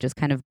historically just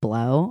kind of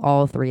blow,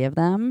 all three of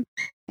them.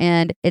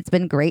 And it's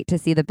been great to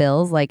see the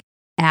Bills like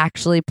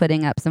actually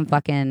putting up some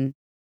fucking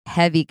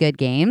heavy good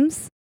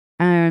games.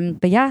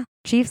 But yeah,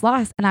 Chiefs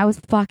lost and I was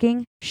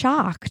fucking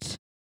shocked.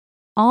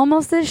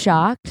 Almost as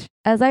shocked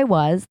as I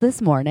was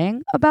this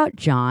morning about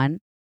John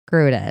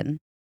Gruden.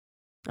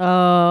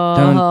 Oh.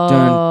 Dun,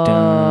 dun,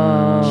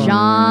 dun.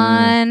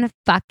 John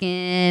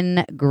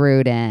fucking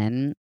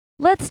Gruden.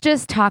 Let's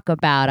just talk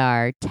about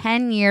our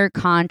 10-year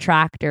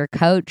contractor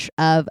coach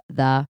of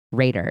the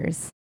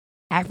Raiders.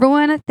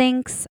 Everyone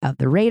thinks of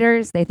the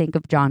Raiders. They think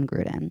of John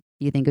Gruden.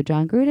 You think of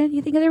John Gruden,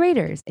 you think of the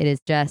Raiders. It is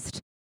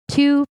just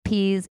two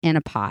peas in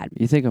a pod.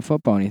 You think of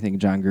football and you think of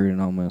John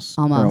Gruden almost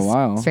for a Almost.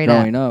 while. Straight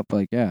Growing up,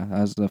 like, yeah,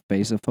 I was the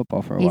face of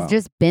football for a He's while.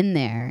 just been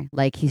there.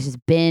 Like he's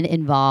just been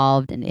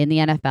involved in the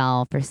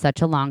NFL for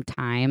such a long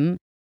time.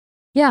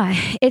 Yeah,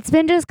 it's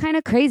been just kind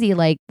of crazy.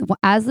 Like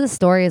as the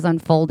story is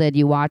unfolded,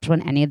 you watch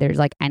when there's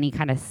like any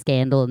kind of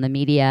scandal in the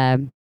media,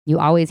 you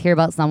always hear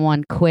about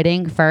someone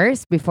quitting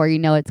first before you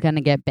know it's going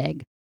to get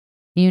big.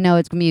 You know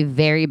it's going to be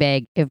very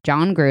big if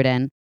John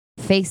Gruden,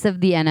 face of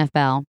the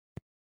NFL,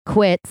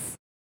 quits,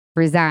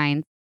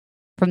 resigns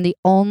from the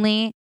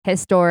only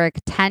historic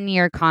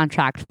 10-year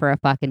contract for a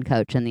fucking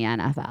coach in the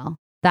NFL.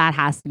 That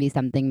has to be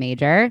something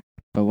major.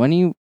 But when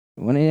he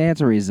had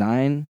to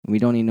resign, we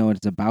don't even know what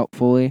it's about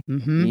fully.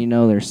 Mm-hmm. You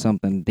know there's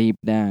something deep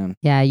down.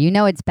 Yeah, you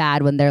know it's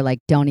bad when they're like,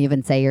 don't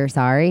even say you're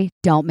sorry.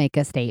 Don't make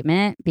a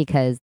statement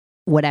because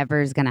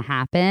whatever's going to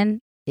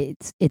happen,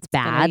 it's Gonna be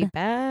bad.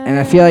 bad. And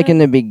I feel like in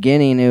the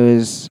beginning it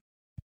was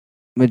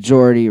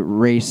majority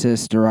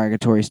racist,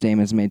 derogatory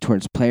statements made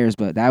towards players,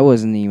 but that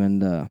wasn't even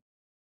the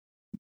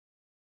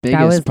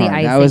biggest was the part.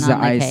 That icing was the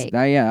on the ice. cake.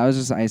 That was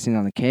just the icing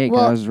on the cake.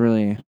 Well, that was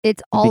really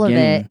It's all of it.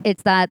 beginning.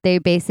 It's that they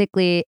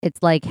basically,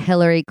 it's like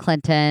Hillary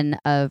Clinton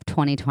of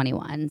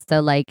 2021. So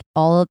like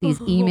all of these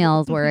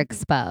emails were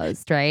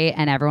exposed, right?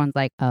 And everyone's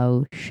like,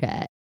 oh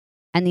shit.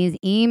 And these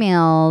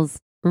emails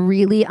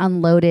really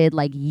unloaded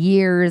like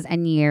years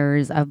and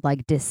years of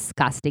like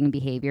disgusting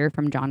behavior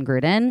from John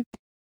Gruden.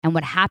 And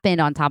what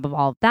happened on top of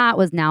all of that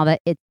was now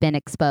that it's been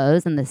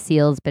exposed and the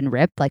seal's been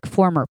ripped, like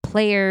former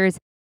players,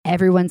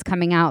 everyone's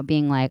coming out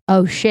being like,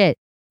 oh shit,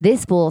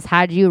 this fool's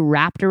had you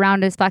wrapped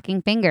around his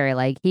fucking finger.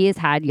 Like he has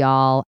had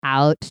y'all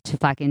out to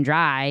fucking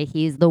dry.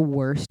 He's the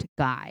worst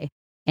guy.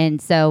 And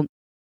so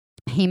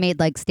he made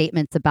like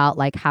statements about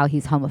like how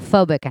he's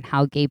homophobic and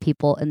how gay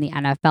people in the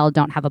NFL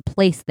don't have a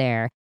place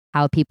there.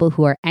 How people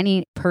who are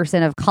any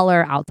person of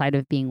color outside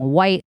of being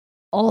white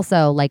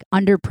also like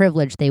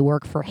underprivileged, they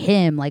work for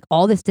him, like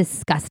all this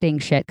disgusting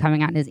shit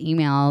coming out in his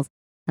emails.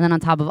 And then on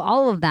top of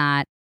all of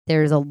that,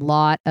 there's a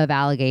lot of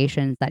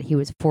allegations that he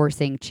was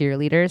forcing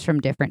cheerleaders from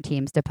different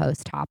teams to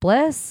post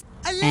topless.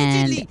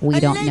 And we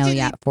don't know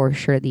yet for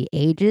sure the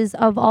ages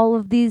of all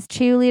of these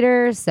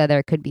cheerleaders. So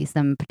there could be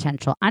some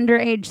potential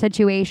underage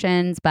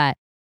situations. But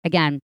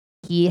again,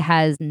 he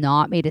has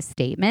not made a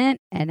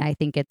statement. And I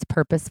think it's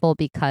purposeful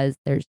because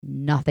there's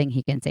nothing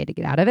he can say to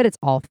get out of it. It's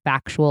all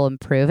factual and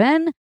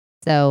proven.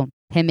 So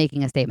him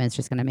making a statement is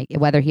just going to make it,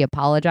 whether he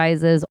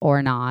apologizes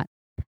or not,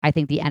 I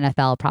think the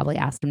NFL probably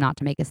asked him not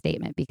to make a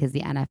statement because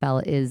the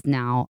NFL is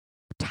now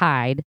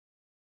tied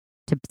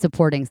to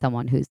supporting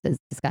someone who's as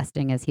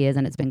disgusting as he is,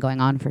 and it's been going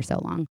on for so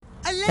long.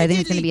 So I think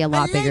it's going to be a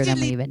lot bigger than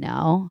we even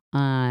know.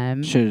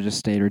 Should have just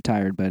stayed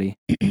retired, buddy.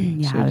 Should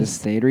Yeah, have just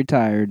stayed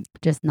retired.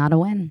 just not a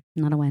win.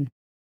 Not a win.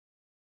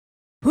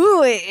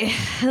 Hooey.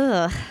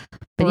 Ugh.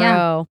 But yeah,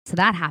 Bro. so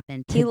that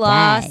happened. He today.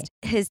 lost.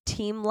 His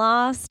team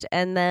lost,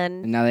 and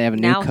then And now they have a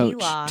new now he coach.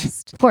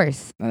 lost. Of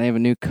course. Now they have a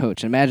new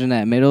coach. Imagine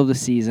that middle of the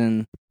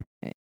season,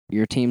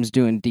 your team's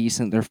doing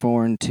decent. They're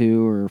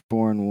 4-2 or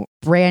 4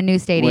 Brand new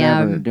stadium.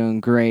 whatever,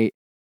 doing great.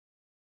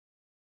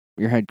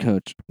 Your head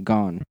coach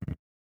gone.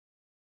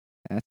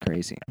 That's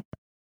crazy.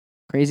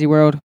 Crazy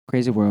world.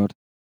 Crazy world.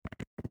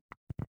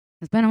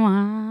 It's been a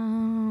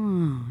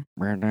while.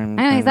 Anyways,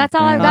 Anyways, that's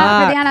all I've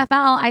got for the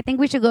NFL. I think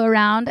we should go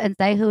around and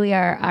say who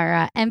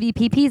our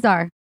MVPs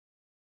are.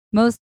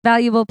 Most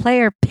valuable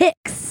player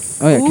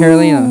picks. Oh yeah,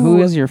 Carolina. Who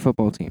Ooh. is your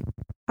football team?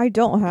 I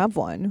don't have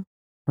one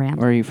Rams.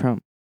 Where are you from?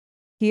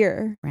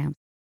 here. Rams.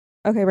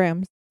 Okay,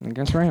 Rams. I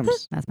guess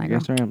Rams. That's my I girl.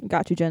 guess Rams.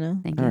 Got you, Jenna.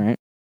 Thank you. All right.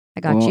 I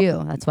got Well-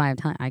 you. That's why I'm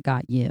telling. I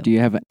got you. Do you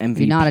have an MVP?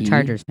 You're not a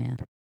Chargers fan.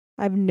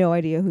 I have no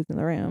idea who's in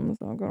the Rams.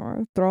 So I'm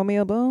gonna throw me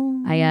a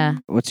bone.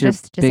 What's your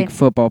Just big say-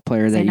 football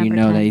player say that you number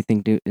know 10. that you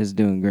think is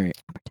doing great?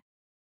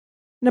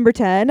 Number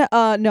 10.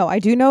 No, I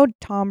do know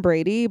Tom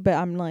Brady, but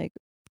I'm like,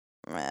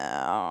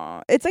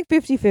 it's like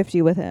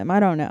 50-50 with him. I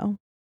don't know.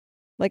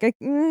 Like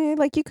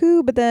like you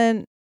could, but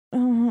then I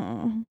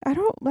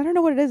don't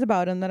know what it is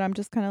about him that I'm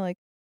just kind of like,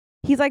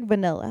 he's like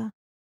vanilla.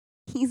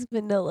 He's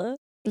vanilla.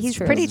 He's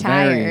true. pretty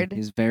tired.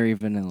 He's very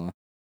vanilla.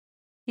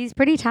 He's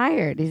pretty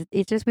tired.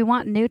 It's just we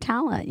want new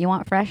talent. You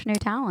want fresh new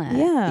talent.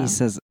 Yeah. He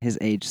says his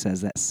age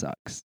says that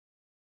sucks.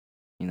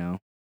 You know,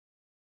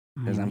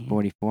 because I'm Yeah.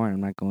 44 and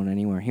I'm not going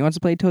anywhere. He wants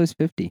to play till he's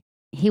 50.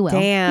 He will.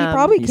 Damn. he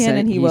probably He can said,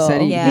 and he will.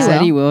 Said Yeah. he said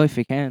He he will. will if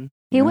he can.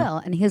 He you know? will,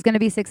 and he's going to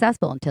be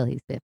successful until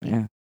he's 50.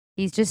 Yeah.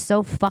 He's just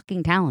so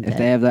fucking talented. If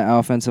they have that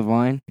offensive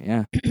line,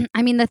 yeah.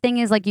 I mean, the thing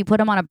is, like, you put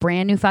him on a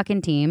brand new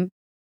fucking team.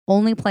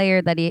 Only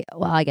player that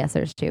well, I guess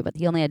there's two, but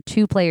he only had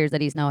two players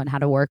that he's known how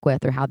to work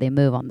with or how they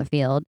move on the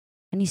field.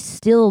 And he's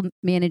still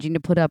managing to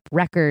put up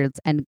records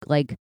and,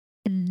 like,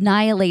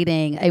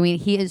 annihilating. I mean,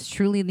 he is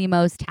truly the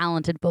most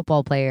talented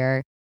football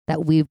player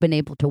that we've been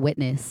able to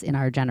witness in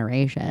our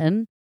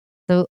generation.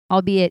 So,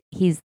 albeit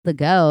he's the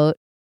GOAT,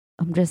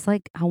 I'm just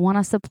like, I want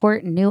to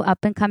support new up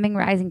and coming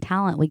rising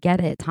talent. We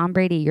get it. Tom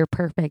Brady, you're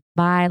perfect.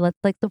 Bye. Let's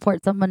like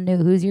support someone new.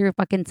 Who's your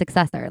fucking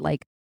successor?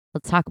 Like,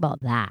 let's talk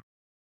about that.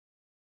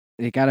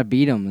 They got to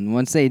beat him. And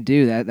once they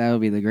do, that'll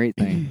be the great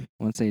thing.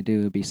 Once they do,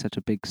 it'll be such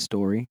a big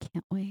story.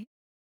 Can't wait.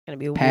 Gonna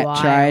be Pat wild.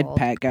 tried,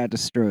 Pat got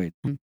destroyed.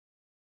 Hmm.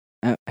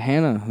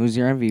 Hannah, who's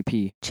your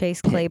MVP?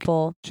 Chase pick.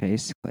 Claypool.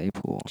 Chase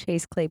Claypool.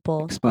 Chase Claypool.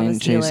 on Explain the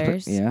Chase.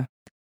 Steelers. Yeah.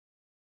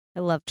 I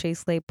love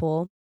Chase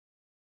Claypool.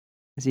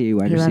 Is he a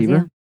wide He loves receiver?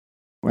 you.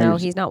 Wide No,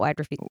 rec- he's not wide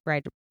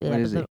What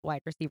is he?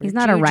 wide receiver. He's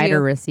not a Juju.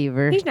 rider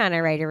receiver. He's not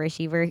a rider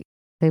receiver.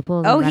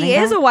 Claypool's Oh, running he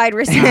is back? a wide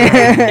receiver.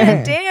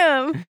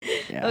 Damn.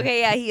 Yeah. Okay,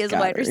 yeah, he is a Got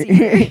wide it.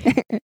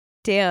 receiver.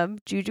 Damn.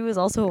 Juju is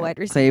also a wide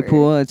receiver.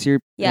 Claypool, that's your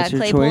Yeah, that's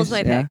your Claypool's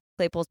choice. my yeah? pick.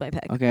 Claypool's my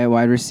pick. Okay,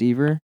 wide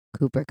receiver.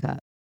 Cooper Cup.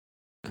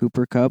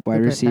 Cooper Cup, wide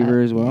Cooper receiver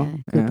Kupp, as well. Yeah,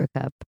 Yeah. Cooper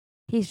Cup.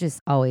 He's just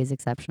always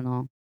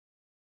exceptional.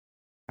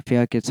 I feel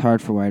like it's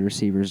hard for wide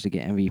receivers to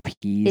get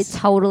MVPs. It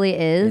totally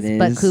is, It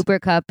but is. Cooper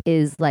Cup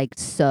is like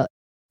so.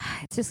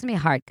 It's just gonna be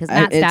hard because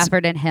Matt it's-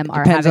 Stafford and him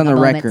are depends having on a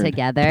the moment record.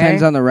 together.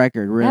 Depends on the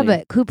record, really. Yeah,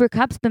 but Cooper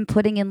Cup's been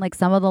putting in like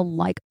some of the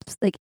like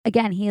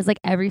again, he is like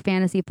every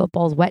fantasy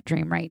football's wet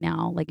dream right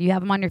now. Like you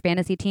have him on your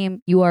fantasy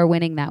team, you are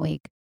winning that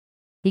week.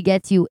 He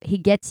gets you he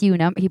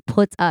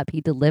puts up, he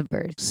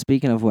delivers.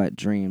 Speaking of wet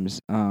dreams,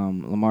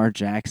 Lamar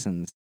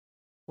Jackson's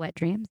Wet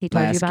dreams. He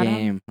told you last about him.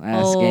 game.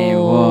 Last game.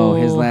 Whoa,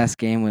 his Oh. last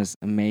game was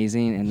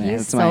amazing, and He's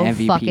that's so my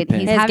MVP fucking pick.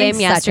 he's His having game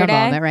such yesterday?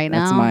 a moment right now.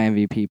 That's my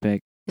MVP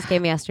pick. His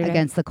game yesterday.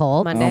 against the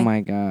Colts. Monday. Oh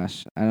my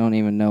gosh, I don't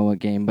even know what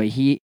game, but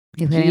he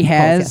He played he against the Colts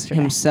has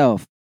yesterday.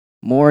 himself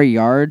more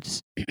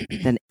yards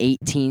than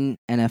 18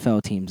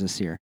 NFL teams this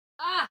year.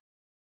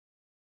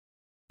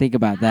 Think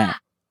about that.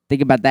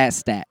 Think about that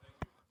stat.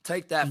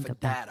 Take that Think for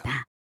about data.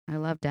 that. I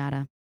love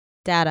data.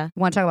 Data. You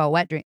want to talk about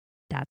wet dream?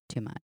 That's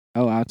too much.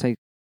 Oh, I'll take.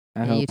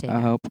 I Yeah, you hope. take I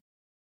it. hope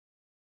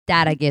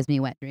Data gives me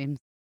wet dreams.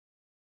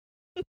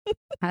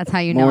 That's how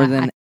you know. more I-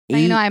 than. how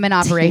you know I'm in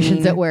operations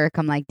 18 at work.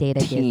 I'm like, data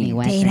gives me teams.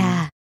 wet dreams.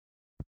 Data.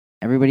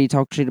 Everybody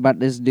talk shit about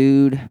this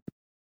dude.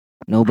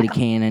 Nobody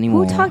can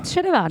anymore. Who talked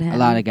shit about him? A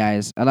lot of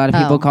guys. A lot of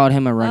people Oh. called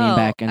him a running Oh,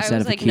 back I instead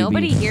was of like, a QB.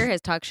 nobody here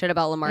has talked shit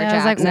about Lamar Yeah, I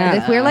was like,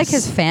 Jackson. if we're like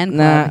his fan club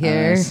Not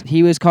here. us.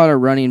 He was called a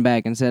running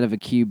back instead of a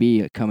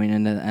QB coming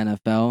into the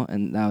NFL,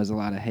 and that was a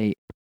lot of hate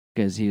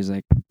because he was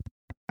like,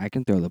 I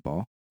can throw the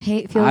ball.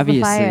 Hate fuels Obviously.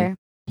 the fire.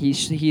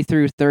 He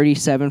threw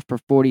 37 for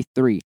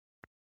 43.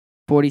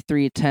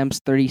 43 attempts,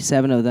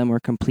 37 of them were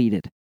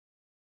completed.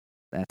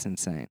 That's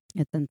insane.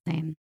 It's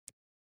insane.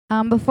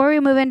 Before we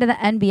move into the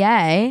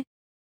NBA,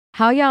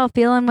 how y'all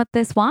feeling with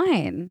this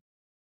wine?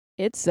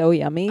 It's so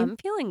yummy. I'm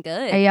feeling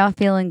good. Are y'all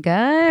feeling good?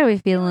 Are we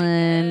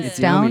feeling good. It's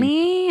yummy.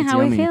 stony? It's How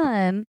we yummy.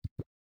 feeling?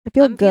 I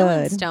feel I'm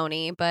feeling good.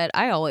 stony, but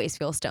I always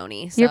feel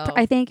stony. So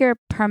I think you're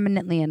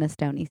permanently in a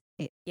stony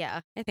state. yeah,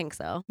 I think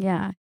so.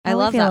 Yeah. I How we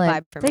love that feeling?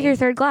 vibe for It's like me. your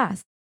third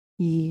glass.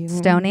 Yeah.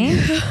 Stony?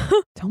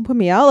 Don't put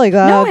me out like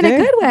that. No, in a dude.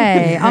 good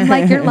way. I'm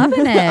like, you're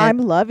loving it. I'm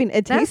loving it.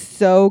 It That's- tastes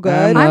so good.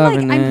 I'm I'm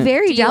loving it.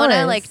 very Do you jealous. want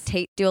to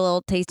like do a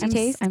little tasty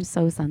taste? I'm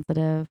so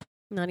sensitive.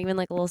 Not even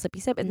like a little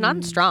sippy sip. It's not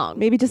Mm. strong.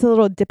 Maybe just a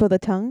little dip of the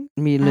tongue.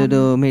 Maybe a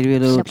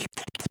little.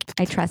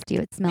 I trust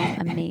you. It smells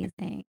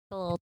amazing. A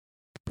little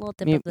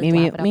dip May- of the maybe-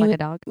 Lap it up like a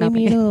dog. No,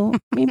 Maybe a I'm little.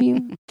 Maybe.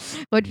 kidding.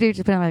 What'd you do?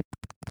 Just put it on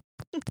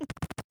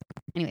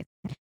my.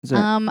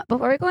 So,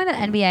 Before we go into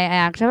NBA, I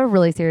actually have a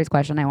really serious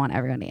question I want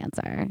everyone to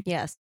answer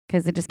Yes.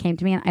 because it just came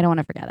to me and I don't want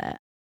to forget it.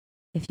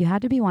 If you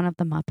had to be one of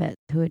the Muppets,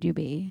 who would you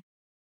be?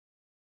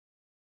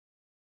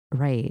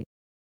 Right.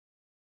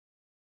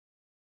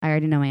 I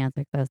already know my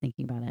answer because I was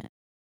thinking about it.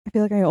 I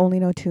feel like I only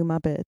know 2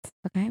 Muppets.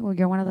 Okay, well,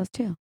 you're one of those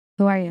two.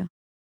 Who are you?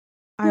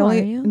 I Who are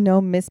only you?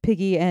 know Miss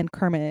Piggy and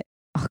Kermit.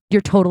 Oh,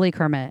 you're totally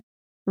Kermit.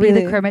 Be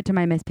Really? the Kermit to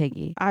my Miss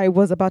Piggy. I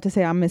was about to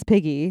say I'm Miss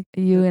Piggy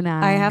You and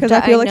I. I have because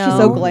to- I feel I like she's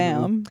so know.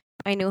 glam.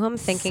 I knew him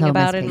thinking So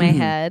about it in my Miss Piggy.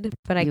 head,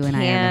 but I you and I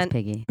are Miss can't.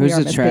 Piggy. We who's are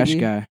the Miss trash Piggy.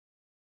 guy?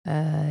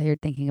 You're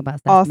thinking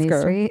about Sesame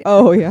Oscar. Street.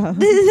 Oh yeah.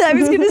 I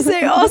was gonna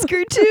say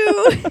Oscar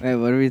too. Wait,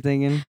 what are we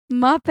thinking?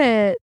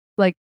 Muppet,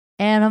 like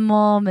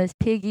Animal, Miss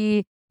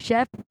Piggy,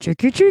 Chef,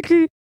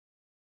 Tricky.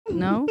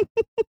 No?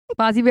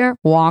 Fozzie Bear,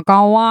 Wonka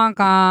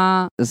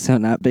Wonka. So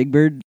not Big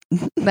Bird.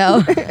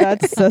 No.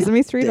 That's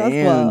Sesame Street as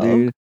Damn, well.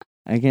 dude.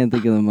 I can't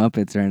think of the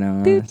Muppets right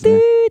now. Do, honestly.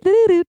 do,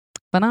 do, do.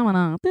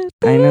 Phenomena. Do,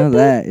 I know do,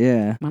 that.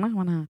 Yeah, do.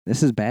 Phenomena.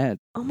 this is bad.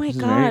 Oh my This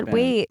is very god! bad.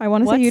 Wait. I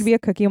want to say what's- you'd be a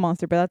Cookie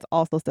Monster, but that's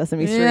also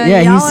Sesame Street. Yeah,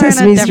 Yeah, y'all he's are in a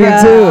Sesame Street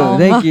different too. realm.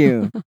 Thank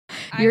you.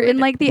 I You're would- in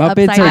like the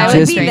Muppets upside are down. I would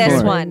just be before. this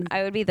Stranger. one.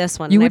 I would be this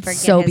one. You and I would forget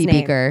so his be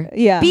name. Beaker.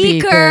 Yeah.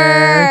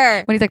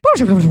 Beaker. When he's like,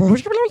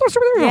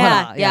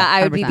 Yeah,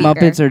 I would be 100%. Beaker.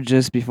 Muppets are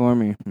just before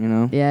me. You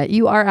know. Yeah,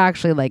 you are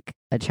actually like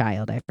a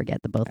child. I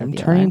forget the both of I'm you.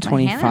 turning are.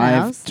 My Hannah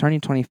 25. knows. Turning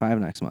 25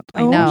 next month.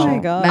 I Oh know. my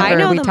God. Remember I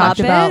know we the talked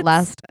about Muppets.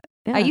 last.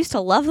 Yeah. I used to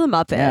love the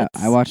Muppets. Yeah,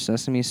 I watched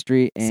Sesame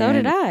Street. And, So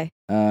did I.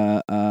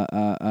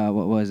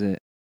 What was it?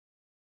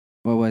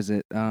 What was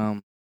it?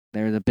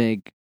 They were the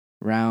big,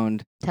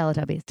 round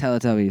Teletubbies.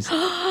 Teletubbies.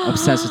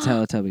 Obsessed with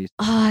Teletubbies.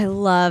 Oh, I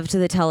loved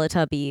the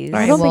Teletubbies.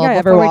 I don't think I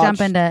ever before we watched.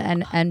 jump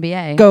into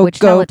NBA, Go which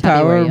go Teletubby were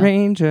Power you?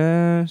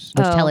 Rangers.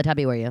 Which Oh.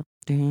 Teletubby were you?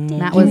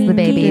 That was the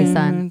baby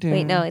son.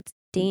 Wait, no, it's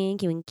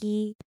Dinky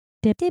Winky,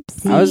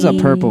 Dipsy. I was the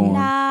purple one.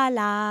 La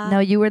la. No,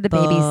 you were the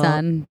baby Bo-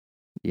 son.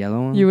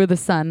 Yellow one. You were the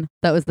son.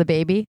 That was the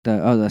baby.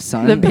 The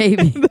son. The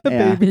baby.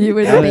 Yeah. You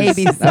were That the was-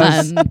 baby that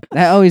was- son.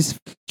 That always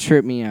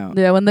tripped me out.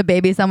 Yeah, when the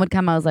baby son would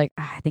come, I was like,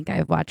 I think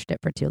I've watched it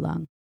for too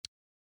long.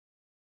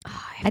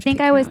 Oh, I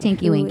think I was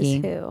Tinky Who Winky.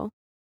 is who?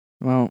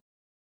 Well,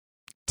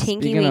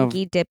 Tinky Speaking of-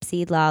 Winky,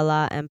 Dipsy,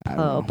 Lala, and I don't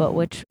Poe. know. But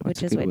which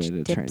What's a is good which?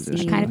 way to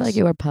transition I kind of feel Yes. like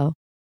you were Poe.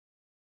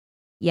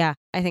 Yeah,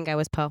 I think I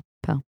was Poe.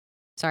 Poe.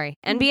 Sorry.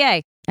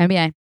 NBA.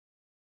 NBA.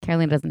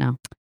 Carolina doesn't know.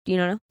 Do you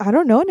know? I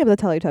don't know any of the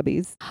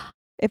Teletubbies.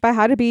 If I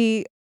had to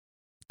be,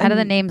 Out of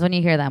the an- names when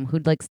you hear them, who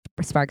like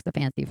sparks the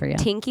fancy for you?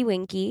 Tinky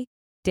Winky,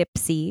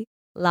 Dipsy,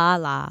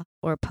 Lala,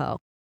 or Poe.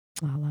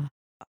 Lala.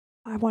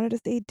 I wanted to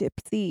say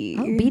Dipsy.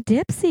 Oh, be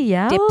Dipsy,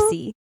 yo.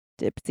 Dipsy.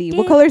 Dipsy.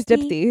 What color is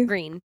Dipsy. Dipsy?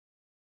 Green.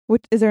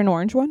 Which is there an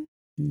orange one?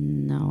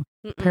 No.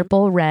 Mm-mm.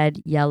 Purple,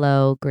 red,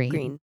 yellow, green.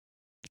 Green.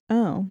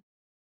 Oh,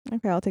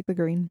 okay. I'll take the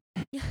green.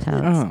 Toads.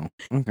 oh,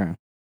 okay.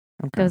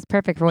 It Okay. was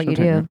perfect for what She'll you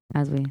take do her.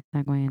 as we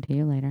segue into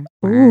you later.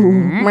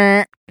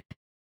 Ooh.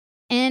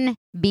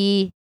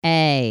 NBA.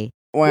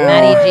 Wow.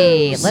 Matty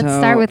G. Let's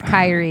start So- with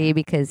Kyrie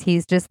because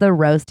he's just the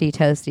roasty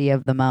toasty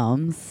of the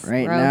moms.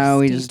 Right now,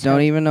 we Roasty just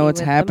don't even know toasty what's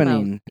with the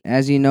happening.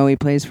 As you know, he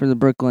plays for the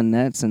Brooklyn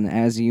Nets, and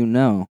as you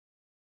know,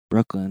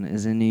 Brooklyn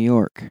is in New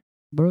York.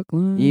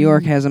 Brooklyn. New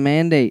York has a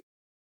mandate,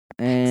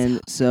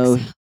 and so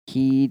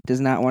he does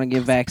not want to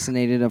get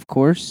vaccinated, of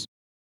course,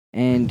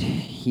 and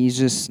he's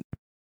just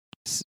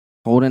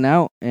holding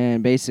out.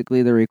 And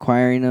basically, they're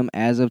requiring him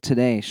as of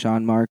today.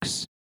 Sean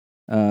Marks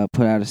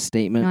put out a You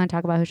statement. want to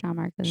talk about who Sean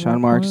Marks is?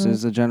 Sean Marks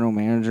is the general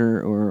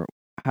manager or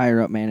higher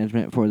up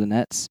management for the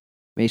Nets.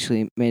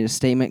 Basically made a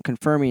statement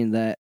confirming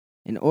that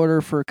in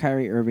order for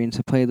Kyrie Irving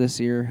to play this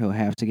year, he'll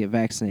have to get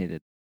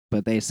vaccinated.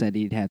 But they said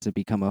he'd have to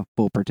become a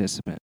full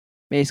participant.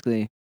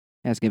 Basically,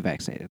 he has to get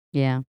vaccinated.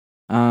 Yeah.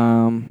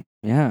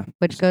 Yeah.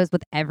 Which goes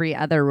with every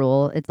other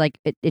rule. It's like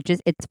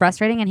it's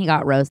frustrating and he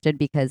got roasted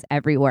because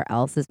everywhere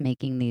else is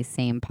making these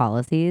same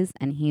policies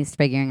and he's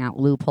figuring out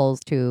loopholes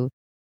to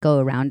go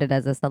around it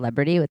as a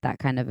celebrity with that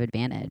kind of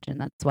advantage. And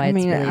that's why I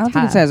mean, it's really I don't tough.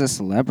 think it's as a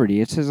celebrity.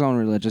 It's his own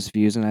religious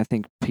views, and I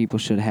think people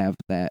should have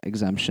that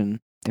exemption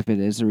if it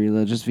is a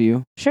religious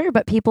view. Sure,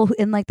 but people who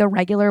in like the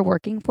regular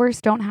working force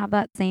don't have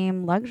that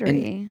same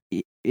luxury.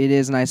 It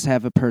is nice to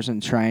have a person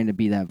trying to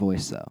be that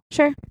voice, though.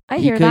 Sure, I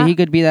he hear could that. he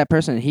could be that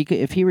person. He could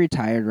if he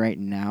retired right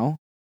now,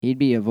 he'd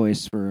be a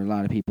voice for a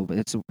lot of people. But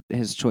it's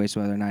his choice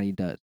whether or not he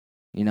does.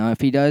 You know,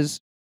 if he does,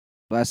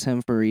 bless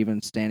him for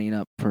even standing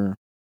up for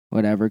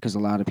whatever. Because a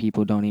lot of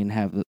people don't even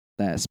have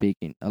that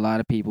speaking. A lot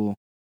of people,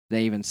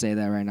 they even say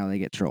that right now, they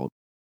get trolled.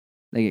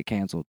 they get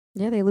canceled.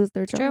 Yeah, they lose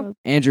their true. job.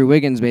 Andrew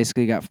Wiggins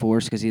basically got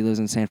forced because he lives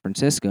in San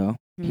Francisco.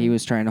 He Mhm.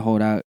 was trying to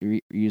hold out,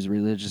 use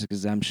religious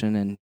exemption,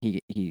 and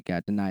he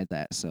got denied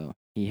that. So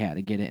he had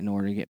to get it in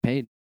order to get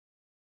paid.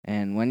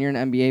 And when you're an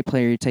NBA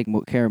player, you take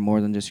care of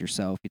more than just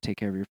yourself. You take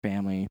care of your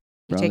family, You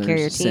brothers, take care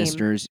of your team.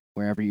 sisters,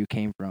 wherever you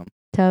came from.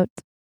 Totes.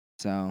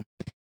 So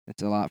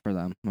it's a lot for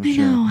them, I'm I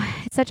sure. know.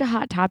 It's such a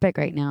hot topic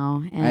right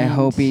now. And I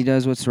hope he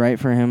does what's right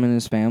for him and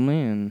his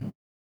family and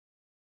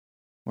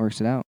works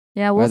it out.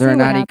 Yeah, we'll whether see or what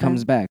not he happens.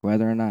 comes back,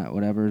 whether or not,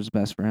 whatever is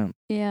best for him.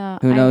 Yeah.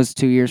 Who knows?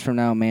 2 years from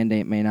now,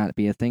 mandate may not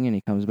be a thing, and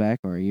he comes back,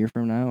 or a year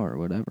from now, or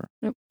whatever.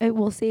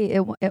 We'll see.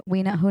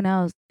 We know. Who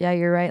knows? Yeah,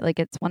 you're right. Like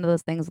it's one of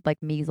those things with like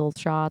measles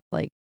shots,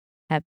 like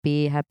Hep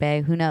B, Hep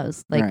A. Who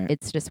knows? Like Right.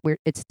 it's just weird.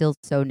 It's still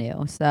so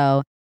new.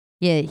 So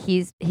yeah,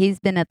 he's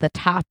been at the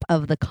top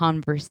of the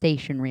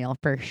conversation reel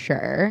for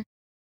sure.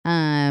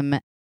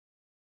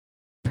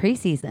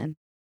 Preseason.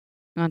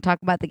 You want to talk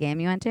about the game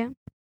you went to?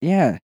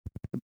 Yeah,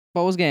 the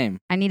Bulls game.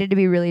 I needed to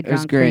be really It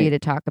was drunk for you great. to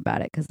talk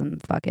about it because I'm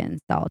fucking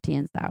salty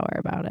and sour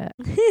about it.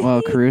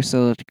 Well,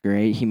 Caruso looked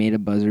great. He made a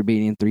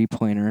buzzer-beating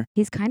three-pointer.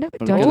 He's kind of.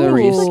 But Don't look you at the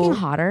think he's Reese. looking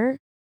hotter?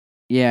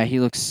 Yeah, he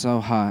looks so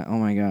hot. Oh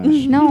my gosh.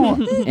 No.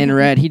 In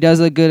red, he does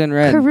look good in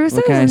red. Caruso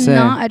what can I is say?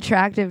 not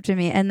attractive to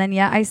me. And then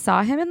I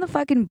saw him in the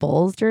fucking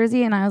Bulls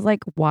jersey, and I was like,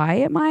 why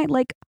am I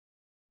like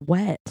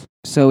wet?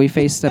 So we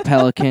faced the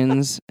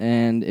Pelicans,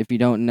 and if you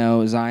don't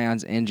know,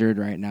 Zion's injured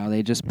right now.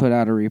 They just put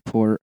out a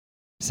report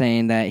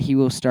saying that he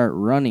will start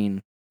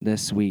running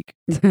this week.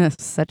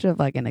 Such a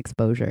fucking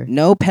exposure.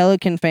 No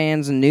Pelican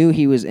fans knew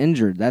he was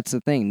injured. That's the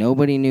thing.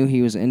 Nobody knew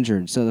he was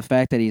injured. So the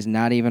fact that he's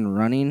not even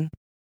running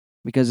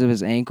because of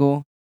his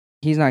ankle,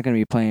 he's not going to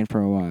be playing for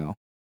a while.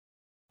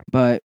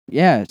 But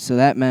yeah, so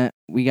that meant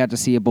we got to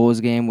see a Bulls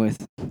game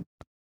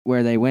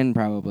where they win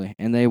probably,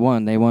 and they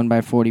won. They won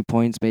by 40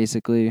 points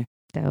basically.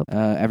 Dope.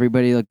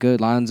 Everybody looked good.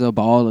 Lonzo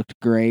Ball looked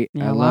great.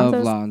 Yeah, I love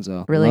Lonzo's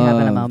Lonzo. really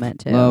having a moment,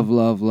 too. Love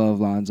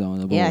Lonzo on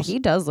the Bulls. Yeah, he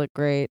does look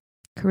great.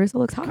 Caruso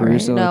looks hot,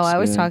 Caruso right? No, looks I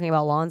was good. talking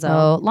about Lonzo.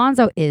 Oh,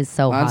 Lonzo is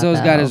so Lonzo's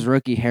hot. got though. his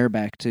rookie hair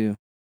back too.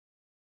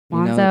 You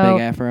know, the Lonzo-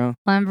 big afro.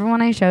 Remember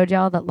when I showed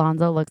y'all that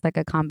Lonzo looks like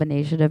a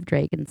combination of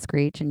Drake and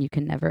Screech, and you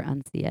can never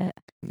unsee it?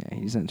 Yeah,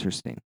 he's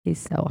interesting. He's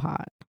so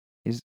hot.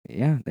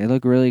 They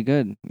look really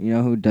good. You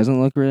know who doesn't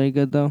look really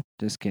good though?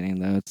 Just kidding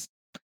though. It's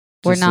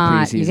We're just the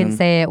not. You can preseason.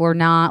 say it. We're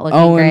not looking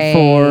 0-4.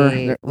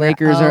 great. The We're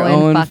Lakers are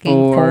 0-4.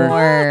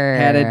 0-4.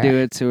 Had to do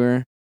it to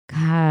her.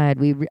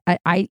 God, you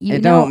It know,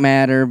 don't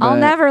matter, but I'll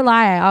never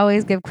lie. I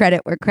always give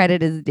credit where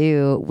credit is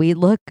due. We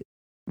look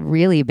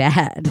really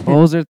bad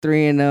Bulls are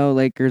 3-0.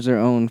 Lakers are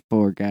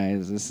 0-4.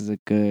 Guys, this is a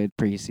good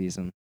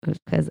preseason.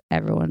 because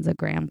everyone's a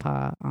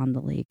grandpa on the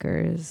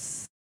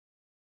Lakers.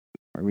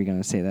 Are we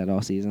gonna say that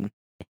all season?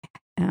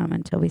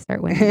 Until we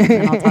start winning, and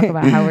then I'll talk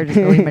about how we're just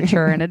really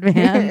mature in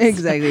advance.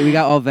 Exactly. We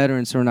got all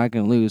veterans, so we're not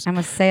gonna lose. I'm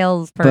a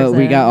salesperson. But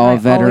we got all I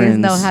always veterans.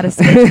 know how to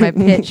switch my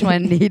pitch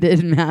when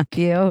needed,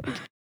 Matthew.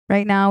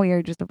 Right now, we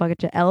are just a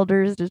bunch of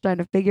elders just trying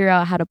to figure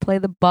out how to play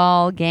the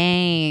ball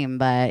game.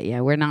 But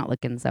yeah, we're not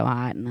looking so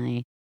hot, and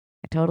I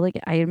totally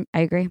I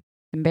agree.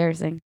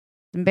 Embarrassing.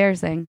 It's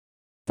embarrassing.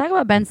 Talk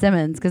about Ben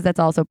Simmons because that's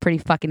also pretty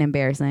fucking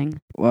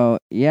embarrassing. Well,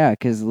 yeah,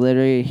 because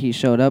literally he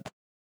showed up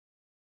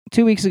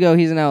 2 weeks ago.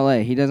 He's in LA.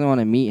 He doesn't want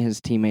to meet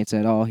his teammates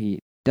at all. He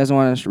doesn't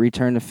want to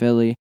return to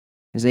Philly.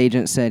 His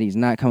agent said he's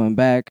not coming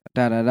back.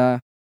 Da da da.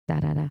 Da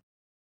da da.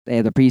 They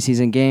had the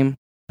preseason game.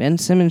 Ben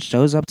Simmons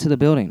shows up to the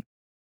building.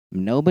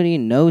 Nobody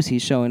knows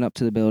he's showing up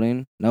to the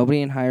building.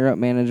 Nobody in higher up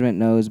management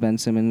knows Ben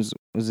Simmons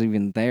was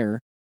even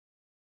there.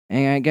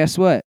 And guess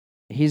what?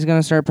 He's going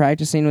to start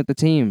practicing with the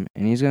team.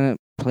 And he's going to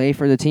play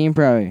for the team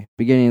probably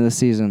beginning of the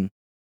season.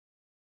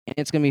 And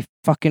it's going to be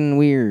fucking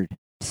weird.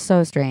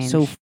 So strange.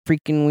 So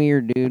freaking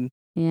weird, dude.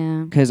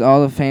 yeah. Because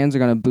all the fans are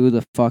going to boo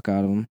the fuck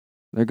out of him.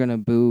 They're going to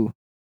boo.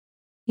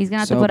 He's gonna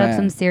have so to put up bad.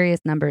 some serious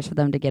numbers for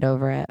them to get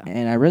over it.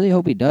 And I really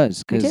hope he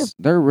does. Me too. Because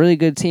they're a really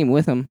good team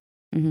with him.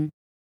 Mm-hmm.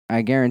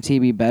 I guarantee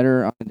be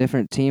better on a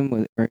different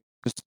team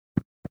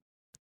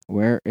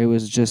where it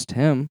was just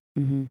him.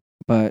 Mm-hmm.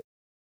 But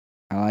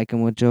I like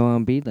him with Joel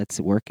Embiid. Let's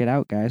work it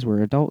out, guys.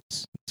 We're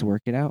adults. Let's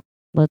work it out.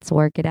 Let's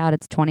work it out.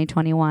 It's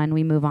 2021.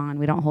 We move on.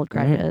 We don't hold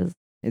Right. grudges.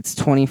 It's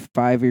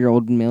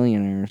 25-year-old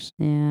millionaires.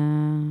 Yeah.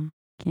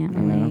 Can't I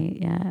know.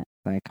 relate yet.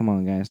 Like, come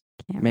on, guys.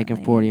 Can't Making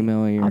relate. 40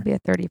 mil a year. I'll be a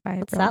 35.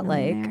 What's that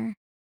like?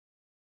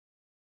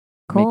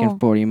 Cool. Making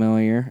 40 mil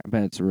a year. I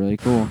bet it's really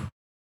cool.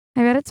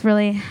 I bet it's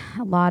really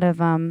a lot of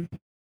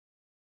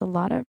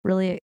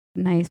really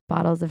nice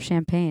bottles of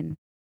champagne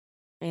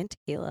And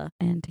tequila.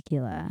 and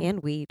tequila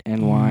And weed.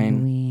 And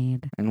wine.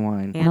 weed And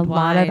wine. and a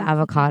lot of wine.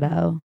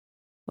 avocado.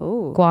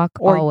 Oh. Guac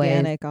always.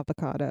 Organic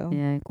avocado.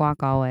 Yeah,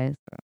 guac always.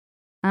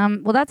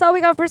 Well, that's all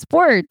we got for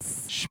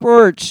sports.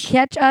 Sports.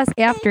 Catch us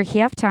after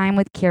halftime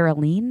with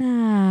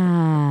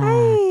Carolina.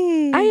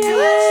 Hi.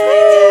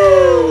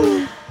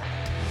 Hi.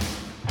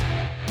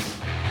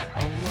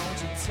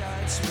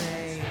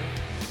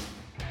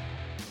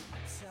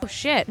 Oh,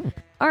 shit.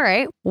 All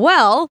right.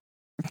 Well,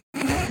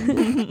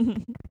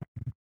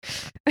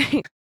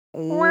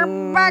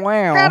 We're back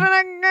Wow. at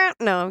it again.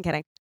 No, I'm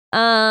kidding.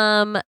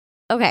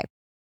 Okay.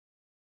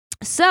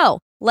 So,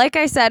 like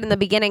I said in the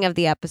beginning of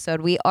the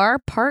episode, we are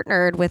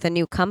partnered with a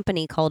new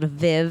company called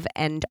Viv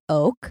and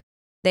Oak.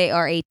 They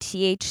are a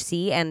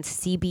THC and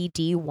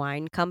CBD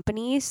wine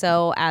company.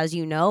 So, as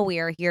you know, we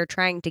are here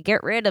trying to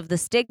get rid of the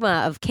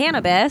stigma of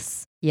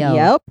cannabis, Yo,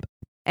 Yep.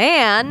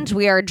 and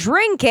we are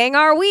drinking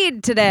our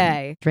weed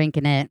today.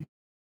 drinking it.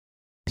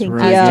 Pinky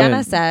really As up. good.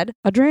 Jenna said,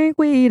 I drink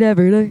weed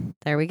every day.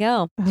 there we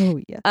go. Oh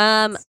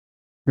yeah.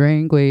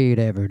 Drink weed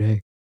every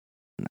day.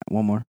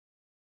 One more.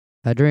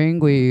 I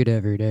drink weed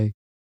every day.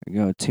 We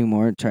go 2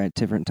 more. Try it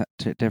different,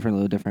 different, a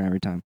little different every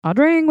time. I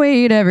drink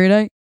weed every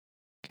day.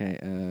 Okay,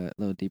 a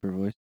little deeper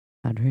voice.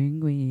 I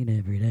drink weed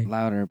every day.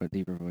 Louder, but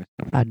deeper voice.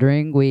 I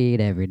drink weed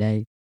every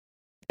day.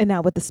 And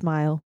now with the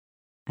smile.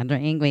 I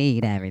drink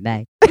weed every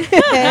day. That's the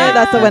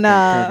Perfect,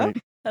 winner. perfect.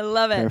 I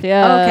love it. Perfect.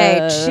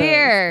 Okay,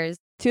 cheers.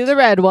 to the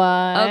red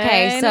one.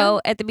 Okay, so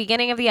at the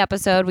beginning of the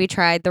episode, we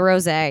tried the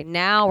rosé.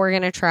 Now we're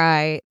going to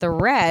try the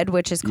red,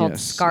 which is called Yes,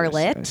 yes,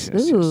 Scarlet. yes,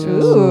 yes, yes, yes.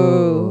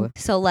 Ooh.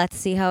 So let's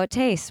see how it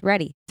tastes.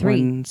 Ready?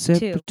 3. 1 sip,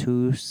 2.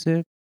 2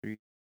 sip, 3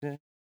 sip.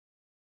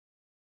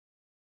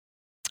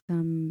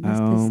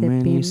 Mississippi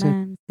many man.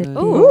 sip- sipping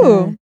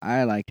Ooh. that.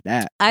 I like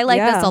that. I like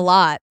this Yeah. a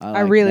lot.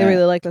 I really, that.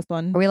 really like this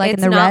one. Are we liking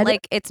It's the not red?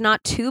 like it's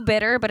not too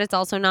bitter, but it's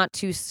also not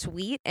too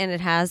sweet, and it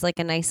has like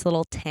a nice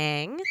little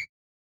tang.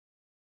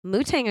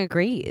 Mutang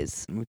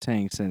agrees.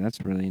 Wu-Tang said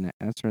that's really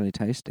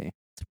tasty.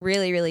 It's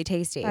really, really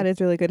tasty. That is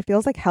really good. It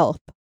feels like health.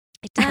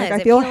 It does. Like, I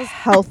it feel feels,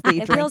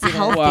 healthy. it feels drinking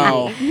healthy.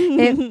 Wow.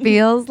 it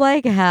feels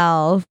like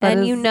health. That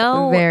And you is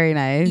know- very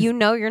nice. You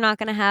know you're not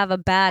going to have a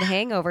bad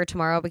hangover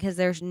tomorrow because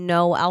there's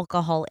no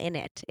alcohol in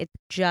it. It's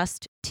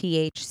just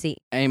THC.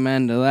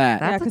 Amen to that.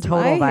 That's a 'cause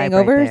total my vibe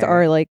right hangovers there.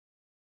 are like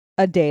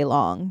a day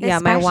long. Yeah,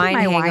 my Especially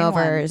wine ones,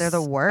 hangovers. They're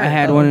the worst. I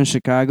had one in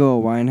Chicago, a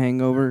wine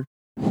hangover.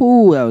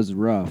 Whoo, that was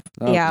rough.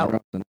 That was Yeah.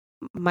 rough.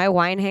 My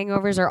wine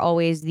hangovers are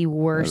always the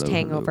worst Hello,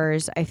 hello.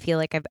 hangovers I feel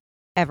like I've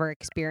ever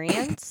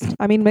experienced.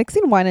 I mean,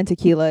 mixing wine and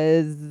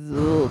tequila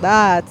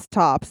that's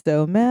top.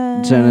 So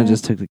man, Jenna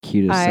just took the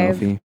cutest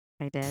I've- selfie.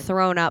 I did.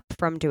 Thrown up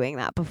from doing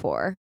that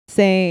before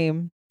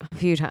same. a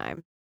few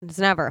times. It's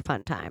never a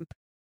fun time.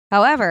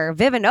 However,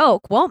 Viv and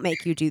Oak won't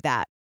make you do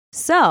that.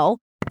 So,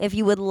 if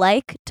you would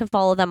like to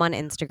follow them on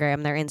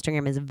Instagram, their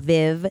Instagram is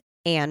Viv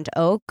and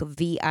Oak,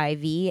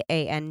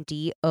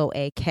 VIVANDOAK.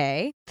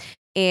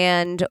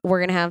 And we're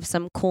going to have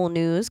some cool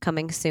news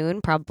coming soon,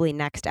 probably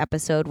next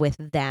episode with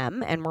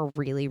them. And we're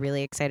really,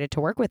 really excited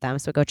to work with them.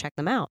 So go check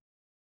them out.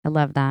 I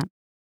love that.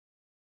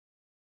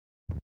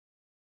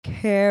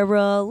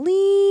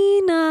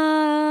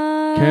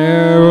 Carolina.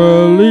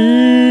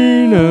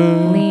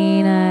 Carolina.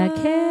 Lena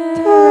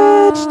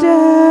Touchdown.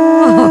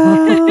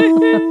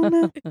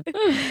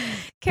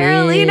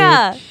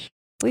 Carolina. Bitch.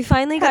 We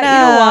finally got you to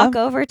Hannah. walk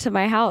over to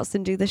my house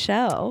and do the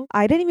show.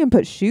 I didn't even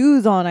put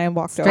shoes on. I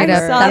walked Straight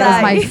over. up, that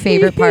was my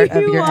favorite part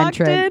of You your walked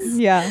entrance. in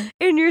Yeah.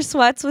 in your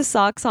sweats with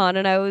socks on,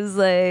 and I was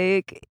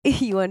like,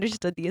 you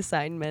understood the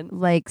assignment.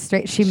 Like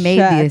straight, she made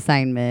Check. the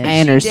assignment. I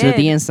understood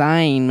the did.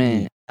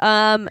 assignment.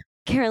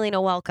 Carolina,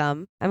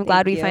 welcome. I'm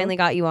glad we you. finally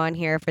got you on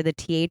here for the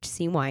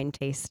THC wine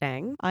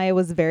tasting. I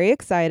was very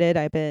excited.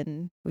 I've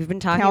been We've been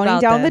talking counting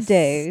about down the this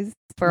days.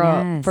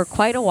 for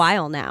quite a Yes.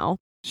 while now.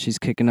 She's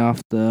kicking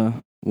off the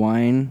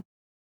wine.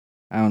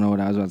 I don't know what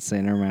I was about to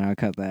say. Never mind. I'll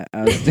cut that.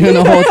 I was doing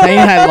the whole thing.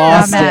 I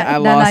lost it. I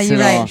lost you're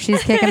it right. all.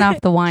 She's kicking off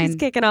the wine. She's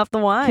kicking off the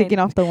wine. Kicking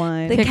off the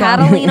wine. the Kick off.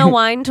 Catalina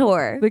wine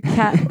tour. the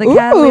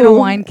Catalina Ooh.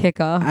 wine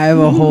kickoff. I have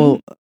a whole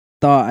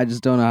thought. I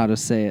just don't know how to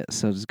say it.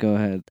 So just go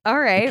ahead. All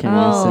right. can't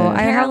Well, really say Oh, it.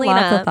 I have lots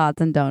Carolina, of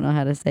thoughts and don't know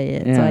how to say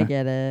it, so Yeah. I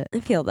get it. I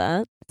feel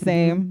that.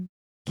 Same.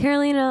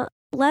 Carolina,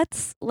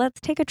 let's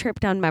take a trip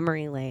down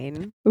memory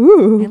lane.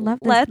 Ooh. I love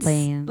this Let's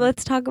plan.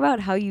 let's talk about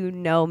how you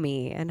know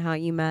me and how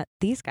you met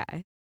these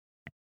guys.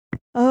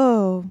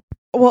 Oh.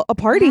 Well, a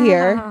party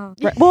here. Wow.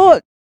 Right. Well,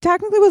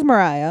 technically it was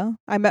Mariah.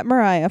 I met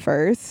Mariah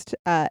first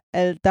at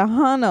El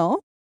Tejano,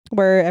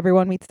 where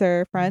everyone meets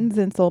their friends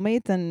and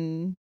soulmates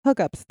and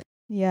hookups.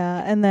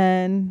 Yeah, and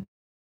then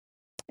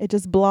it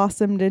just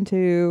blossomed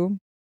into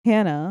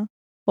Hannah.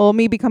 Well,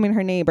 me becoming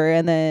her neighbor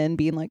and then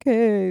being like,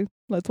 hey,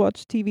 let's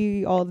watch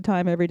TV all the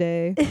time, every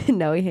day,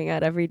 no, we hang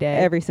out every day.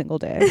 every single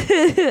day,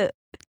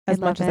 as love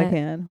much as I it.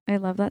 can. I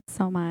love that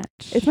so much.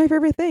 It's my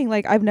favorite thing.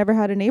 Like, I've never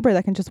had a neighbor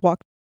that can just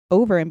walk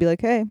over and be like,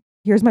 hey,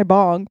 here's my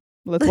bong.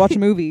 Let's watch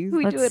movies.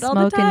 We Let's do it all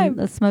the time.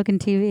 Let's smoke in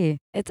TV.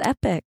 It's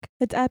epic.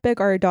 It's epic.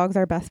 Our dogs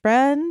are best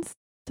friends.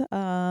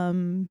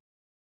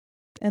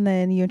 And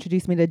then you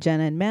introduced me to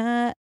Jenna and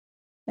Matt.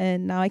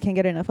 And now I can't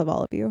get enough of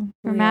all of you.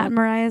 For Matt and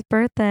Mariah's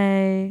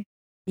birthday.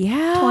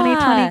 Yeah.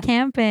 2020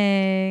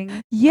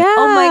 camping. Yeah.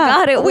 Oh my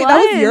God, it Wait, that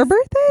was your was.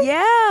 birthday?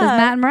 Yeah. It was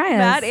Matt and Mariah's.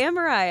 Matt and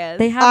Mariah's.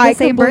 They have I the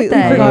same completely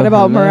birthday. forgot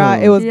about Hello.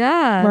 Mariah. It was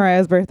Yeah.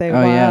 Mariah's birthday.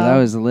 Oh yeah, that Wow.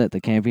 was lit.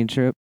 The camping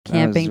trip.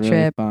 camping really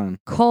trip. Fun.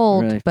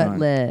 Cold Really but fun.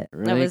 lit.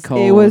 Really was-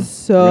 cold. It was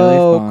so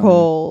really fun.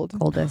 cold.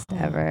 Coldest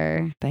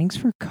ever. Thanks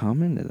for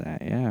coming to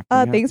that. Yeah.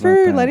 I forgot Thanks about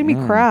for that, letting me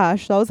yeah.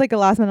 crash. That was like the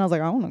last minute. I was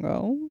like, I want to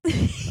go.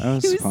 That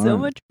was it was fun. so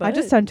much fun. I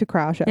just tend to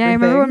crash Yeah, I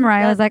everything. remember when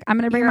Mariah That- was like, I'm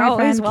going to bring you're my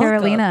always friend welcome.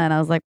 Carolina. And I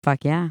was like,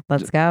 fuck yeah,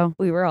 let's go.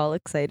 we were all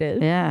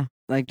excited. Yeah.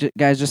 Like,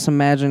 guys, just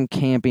imagine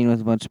camping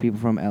with a bunch of people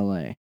from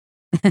LA.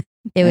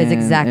 It was And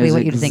exactly it was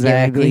what you'd think it would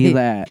exactly be.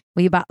 that.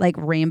 We bought like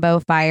rainbow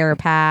fire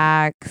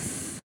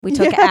packs. We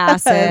took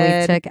Yes.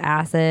 acid. We took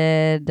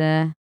acid.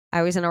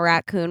 I was in a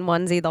raccoon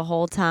onesie the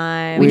whole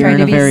time. We We were tried in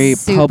to a be very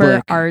super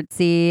public-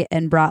 artsy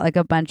and brought like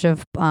a bunch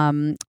of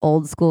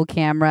old school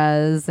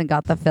cameras and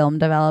got the film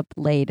developed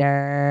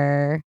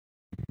later.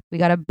 We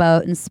got a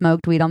boat and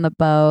smoked weed on the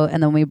boat,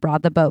 and then we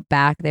brought the boat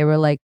back. They were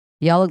like,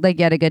 y'all look like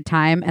you had a good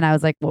time. And I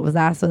was like, what was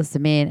that supposed to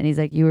mean? And he's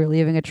like, you were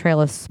leaving a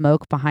trail of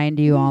smoke behind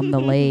you on the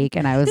lake.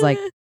 And I was like,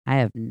 I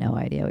have no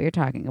idea what you're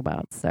talking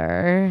about,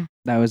 sir.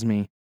 That was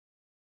me.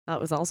 that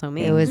was also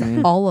me. It was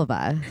Mhm. all of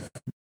us.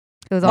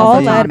 It was All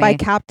also led by Tommy.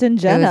 Captain It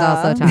Jenna.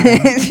 was also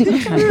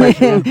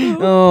Tommy.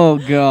 Oh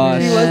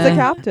gosh. She was the Yeah.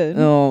 captain.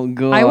 Oh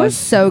gosh. I was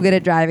so good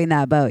at driving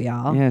that boat,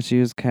 y'all. Yeah, she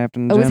was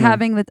Captain. I was Jenna.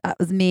 having it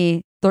was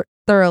me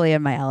thoroughly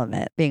in my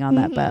element being on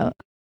that Mhm. boat.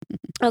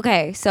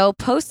 Okay, so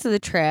post to the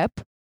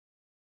trip,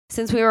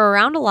 since we were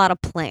around a lot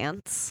of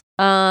plants,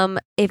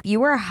 if you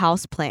were a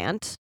house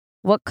plant,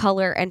 what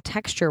color and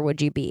texture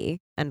would you be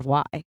and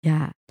why?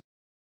 Yeah.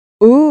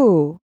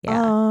 Ooh.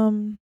 Yeah.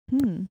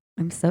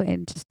 I'm so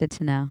interested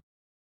to know.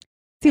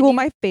 See, well,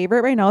 my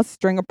favorite right now is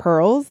string of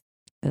pearls,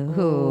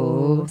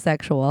 Ooh,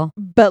 sexual.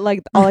 but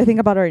like all I think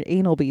about are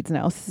anal beads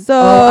now. So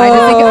I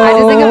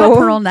just think of a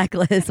pearl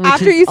necklace. Which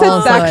After is you said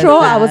also as sexual,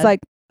 I was bad. like,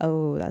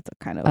 oh, that's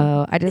a kind of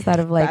Oh, I just thought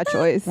of like bad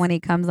choice. when he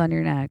comes on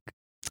your neck.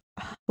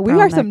 We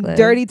pearl are some necklace.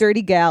 dirty,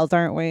 dirty gals,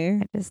 aren't we?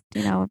 I just,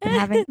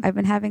 I've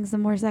been having some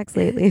more sex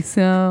lately,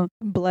 so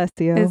Bless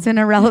you. it's an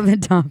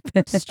irrelevant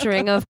topic.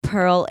 String of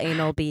pearl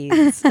anal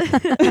beads.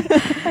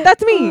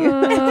 That's me.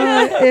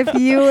 If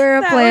you were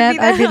a That would plant,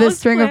 be the I'd be the house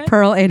string of plant.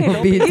 pearl anal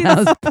Anal beads beads.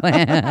 house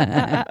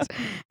plant.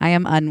 I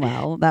am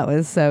unwell. That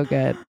was so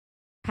good.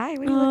 Hi,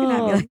 what are you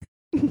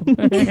looking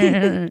at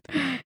me like?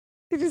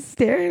 You're just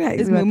staring at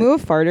Is me. Moo a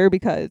farter?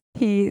 Because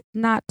He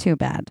not too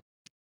bad.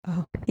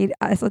 Oh. He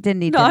also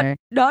didn't eat Not dinner.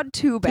 Not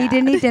too bad. He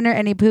didn't eat dinner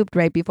and he pooped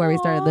right before we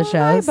started the Aw, show,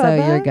 hi, so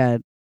Bubba. you're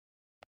good.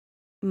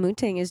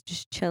 Mooting is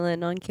just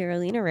chilling on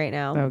Carolina right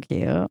now. So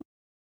cute.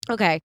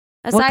 Okay.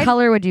 What Aside,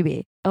 color would you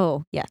be?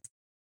 oh yes.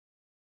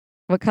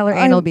 What color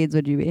I'm- anal beads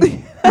would you be?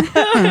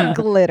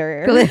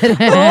 glitter. Glitter.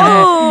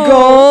 Oh.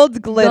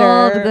 Gold glitter.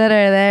 Gold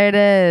glitter. There it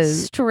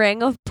is.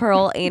 String of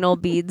pearl anal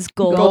beads,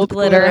 gold, Gold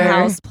glitter, glitter.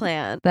 house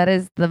plant. That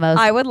is the most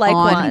I would like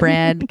on one.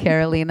 brand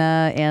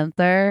Carolina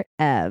answer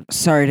ever.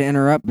 Sorry to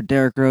interrupt, but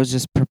Derek Rose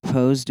just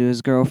proposed to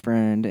his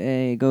girlfriend.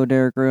 Hey, go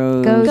Derek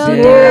Rose. Go Go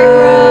Yeah.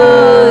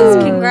 Derek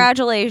Rose! Yay.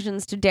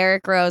 Congratulations to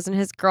Derek Rose and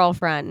his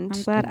girlfriend.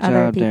 I'm glad Good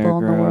other job, people Derek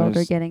in the world are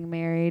Rose. getting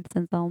married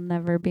since I'll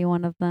never be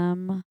one of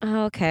them.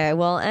 Okay,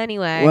 well,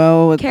 anyway.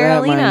 Well, with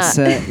Carolina. that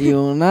mindset, you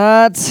will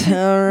not.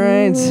 All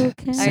right.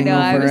 Okay. I Single know,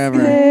 I was forever.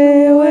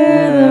 Stay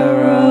where the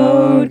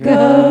road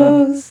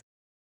goes.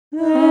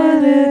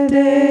 On the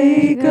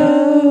day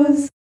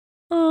goes.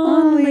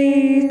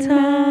 only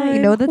time.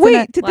 You know that's Wait,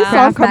 in a did this Wow.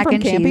 song Kraft come mac from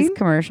and camping? cheese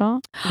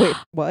commercial. Wait,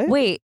 what?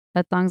 Wait,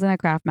 That song's in a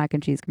Kraft mac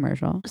and cheese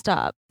commercial.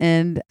 stop.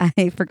 And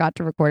I forgot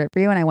to record it for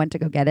you and I went to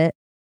go get it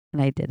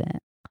and I didn't.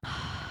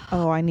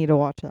 Oh, I need to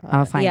watch that.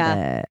 I'll find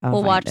Yeah. it. I'll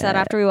We'll find watch that it.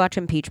 after we watch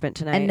Impeachment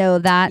tonight. And no,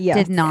 that Yes.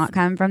 did not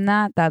come from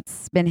that.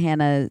 That's been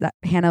Hannah.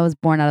 Hannah was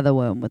born out of the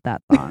womb with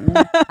that song.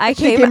 I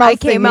She came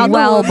out singing. the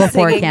well womb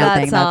before singing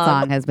camping. That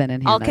song. has been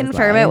in Hannah's I'll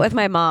confirm it life. with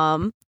my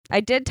mom. I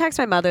did text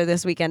my mother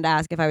this weekend to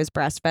ask if I was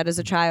breastfed as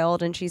a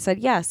child, and she said,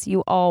 yes,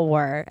 you all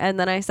were. And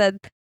then I said,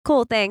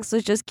 cool, thanks,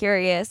 was just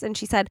curious. And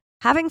she said,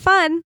 having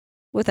fun,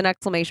 with an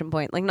exclamation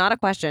point. Like, not a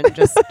question,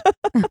 just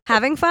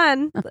having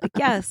fun. Like,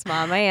 yes,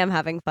 mom, I am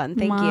having fun.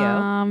 Thank you.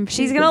 Mom,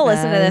 She's the going to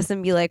listen to best. this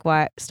and be like,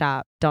 what?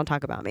 Stop. Don't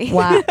talk about me.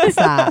 What?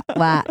 Stop.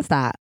 What?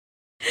 Stop.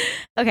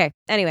 Okay,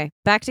 anyway,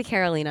 back to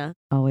Carolina.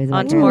 Always about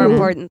On to more Carolina.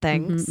 important Mhm,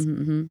 things.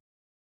 mhm, mhm.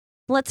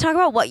 Let's talk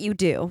about what you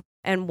do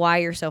and why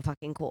you're so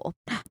fucking cool.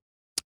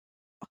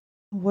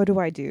 What do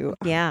I do?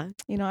 Yeah.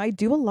 You know, I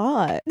do a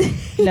lot.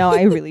 No,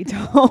 I really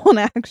don't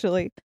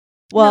actually.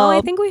 Well, no,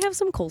 I think we have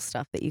some cool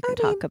stuff that you can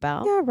I mean, talk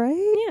about. yeah,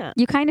 right. Yeah.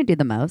 You kind of do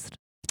the most.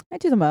 I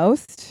do the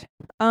most.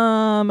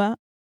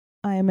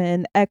 I'm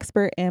an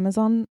expert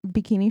Amazon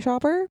bikini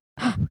shopper.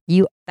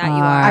 You That you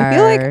are. I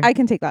feel like are. I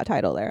can take that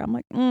title there. I'm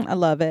like, I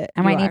love it.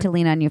 I might you need are. to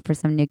lean on you for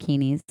some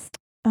bikinis.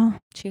 Oh,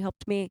 She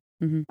helped me.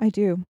 I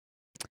do.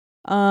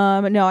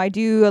 No, I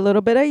do a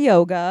little bit of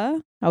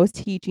yoga. I was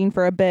teaching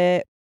for a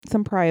bit,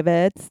 some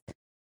privates,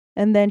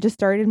 and then just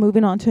started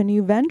moving on to a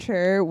new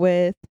venture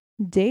with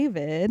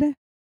David.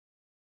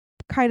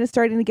 Kind of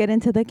starting to get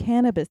into the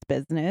cannabis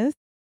business.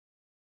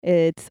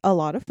 It's a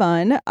lot of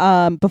fun.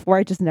 Before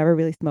I just never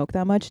really smoked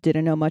that much,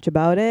 didn't know much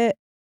about it.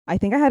 I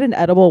think I had an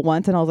edible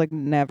once and I was like,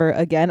 never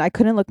again. I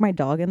couldn't look my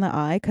dog in the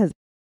eye because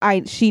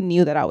she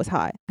knew that I was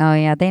high. Oh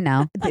yeah, they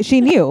know.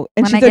 She knew,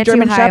 and When I she's a get too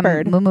German high,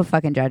 Shepherd. Mumu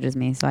fucking judges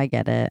me, so I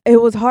get it.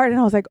 It was hard, and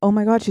I was like, oh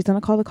my god, she's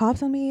gonna call the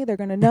cops on me. They're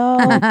gonna know.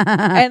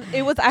 And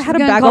it was, I She's had a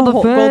gonna bag call of the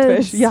whole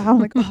goldfish. feds. Yeah, I'm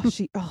like,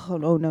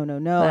 oh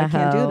no, I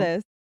can't do hell?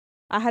 this.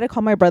 I had to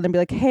call my brother and be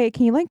like, hey,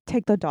 can you like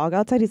take the dog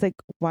outside? He's like,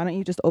 why don't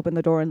you just open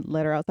the door and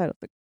let her outside? I was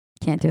like,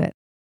 Can't do it.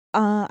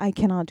 I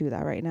cannot do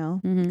that right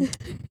now.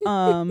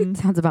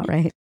 Sounds about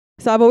right.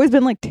 So I've always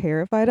been like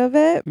terrified of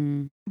it,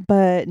 Mm.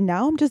 but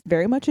now I'm just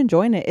very much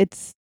enjoying it.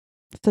 It's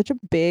such a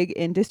big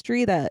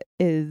industry that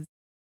is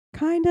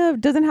kind of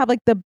doesn't have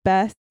like the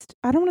best,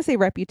 I don't want to say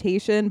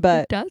reputation,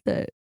 but does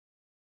it?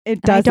 it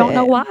And I does. don't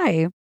know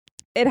why.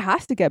 It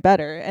has to get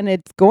better, and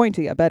it's going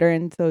to get better.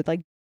 And so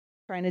like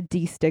trying to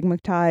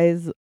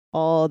destigmatize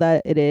all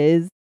that it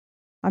is.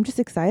 I'm just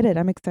excited.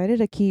 I'm excited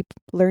to keep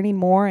learning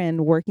more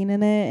and working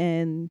in it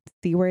and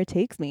see where it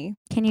takes me.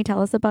 Can you tell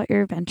us about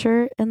your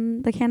venture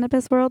in the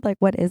cannabis world? Like,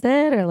 what is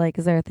it? Or like,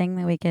 is there a thing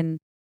that we can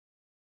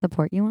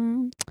support you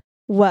on?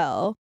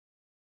 Well,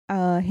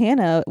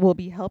 Hannah will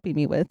be helping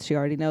me with, she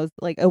already knows,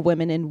 like a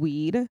women in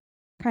weed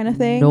kind of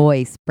thing.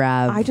 Noise,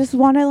 bruv. I just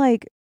want to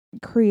like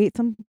create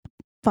some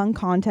fun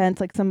content,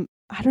 like some,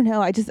 I don't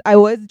know. I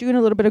was doing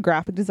a little bit of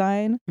graphic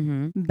design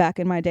back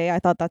in my day. I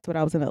thought that's what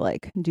I was going to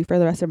like do for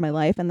the rest of my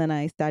life. And then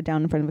I sat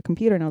down in front of a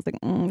computer and I was like,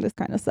 this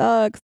kind of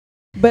sucks.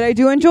 But I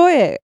do enjoy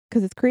it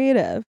because it's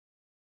creative.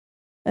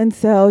 And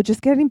so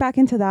just getting back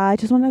into that, I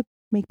just want to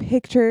make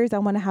pictures. I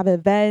want to have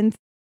events.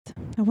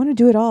 I want to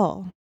do it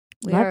all.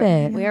 Love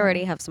it. We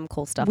already have some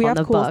cool stuff We on have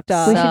the cool books.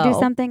 stuff. We should do so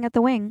something at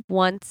the wing.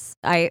 Once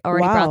I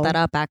already brought that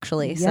Wow. up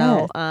actually. Yes.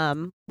 So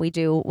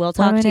we'll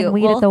talk Women to in you.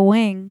 weed at the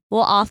wing.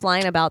 We'll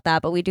offline about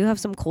that, but we do have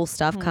some cool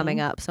stuff coming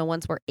Mhm. up. So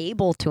once we're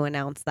able to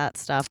announce that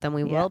stuff, then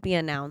we Yeah. will be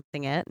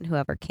announcing it. And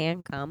whoever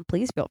can come,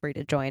 please feel free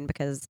to join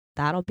because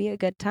that'll be a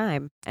good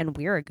time. And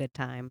we're a good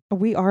time.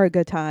 We are a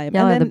good time.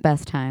 Y'all and are the then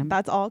best time.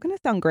 that's all going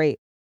to sound great.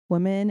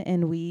 Women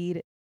and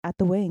weed at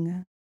the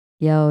wing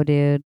Yo,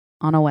 dude.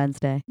 On a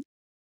Wednesday.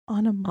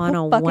 on a On a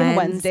motherfucking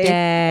Wednesday.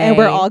 And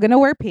we're all going to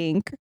wear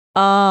pink.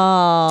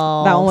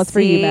 Oh. That one was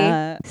for you, see?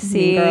 Matt.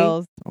 See? Mean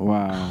Girls.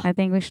 Wow. I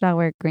think we should all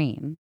wear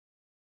green.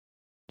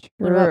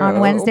 True. On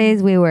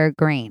Wednesdays, we wear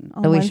green.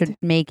 On So we Wednesday- should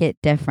make it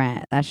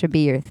different. That should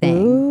be your thing.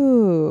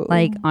 Ooh.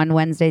 Like on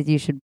Wednesdays, you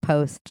should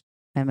post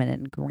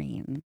feminine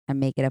green and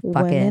make it a Women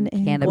fucking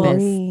in cannabis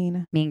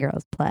green. Mean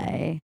Girls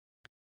play.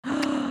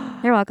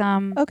 You're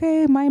welcome.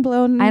 Okay, mind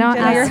blown. I don't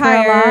Jenna, you're ask for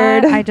a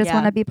hired. lot. I just Yeah.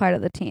 want to be part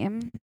of the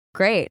team.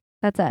 Great.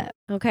 That's it.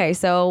 Okay,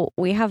 so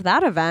we have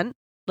that event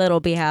that'll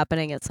be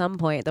happening at some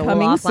point that Coming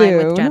we'll offline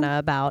with soon. Jenna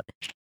about.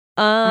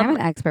 I'm an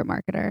expert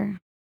marketer.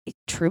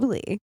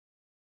 Truly.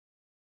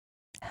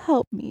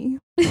 Help me.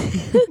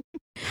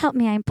 Help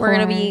me, I'm poor.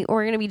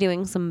 We're gonna be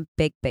doing some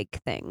big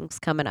things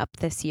coming up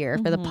this year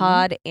for the Mhm.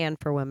 pod and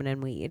for Women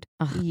in Weed.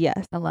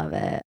 Yes. I love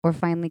it. We're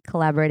finally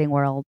collaborating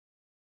world.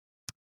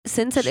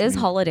 Since it is Shoot.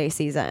 holiday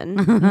season,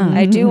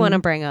 I do want to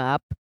bring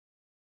up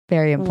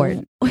Very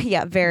important.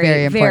 yeah,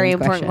 Very very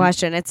important important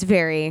question. It's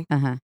very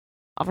Uh-huh.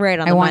 right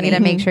on I the want you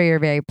money. to make sure you're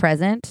very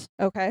present.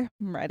 Okay,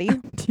 I'm ready.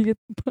 Do you get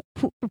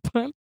the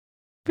pun?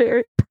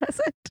 Very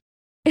present.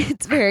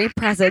 It's very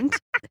present.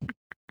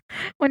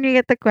 When you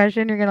get the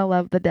question, you're gonna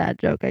love the dad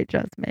joke I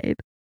just made.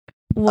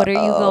 What are you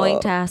going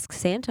Oh. to ask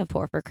Santa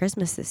for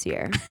Christmas this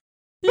year?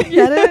 You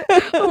get it?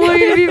 I want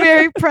you to be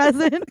very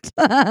present.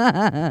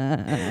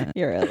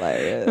 You're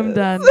hilarious. I'm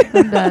done.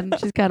 I'm done.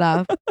 She's cut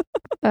off.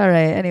 All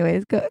right.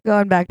 Anyways,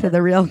 going back to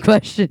the real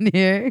question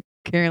here,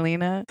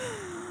 Carolina.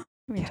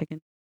 Give me a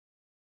chicken.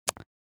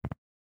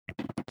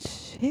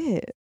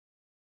 Shit.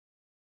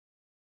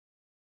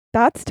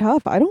 That's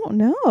tough. I don't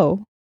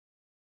know.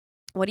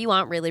 What do you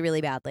want really,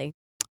 really badly?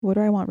 What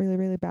do I want really,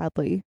 really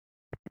badly?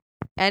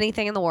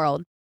 Anything in the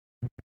world.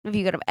 If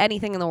you could have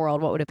anything in the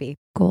world, what would it be?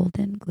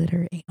 Golden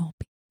glitter anal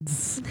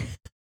beads.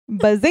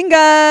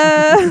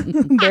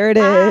 Bazinga! There it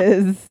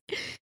is.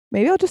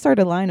 Maybe I'll just start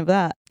a line of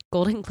that.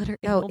 Golden glitter.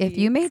 Yo, anal if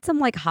you beads. made some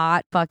like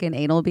hot fucking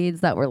anal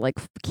beads that were like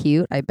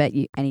cute, I bet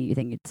you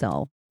anything you'd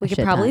sell. we a could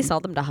shit probably ton. sell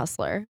them to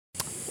Hustler.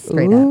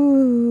 Straight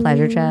up.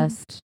 Pleasure Ooh.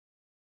 chest,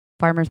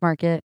 farmer's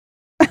market,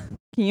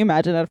 Can you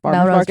imagine at a farmer's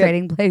Melrose market?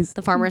 trading place.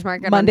 The farmer's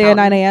market on Monday at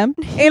 9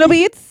 Fountain. a.m. Anal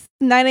beads.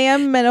 9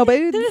 a.m. anal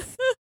beads.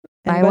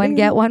 Buy one,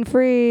 get one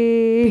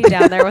free. Be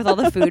down there with all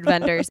the food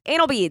vendors.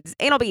 Anal beads.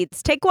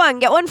 Take one,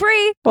 get one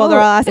free. Well, they're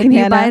all If asking you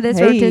Hannah. buy this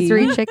hey.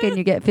 rotisserie chicken,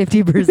 you get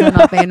 50%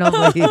 off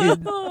anal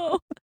beads.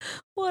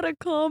 What a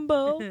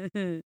combo.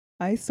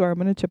 I swear I'm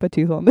going to chip a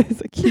tooth on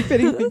this. I keep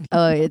hitting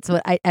Oh, it's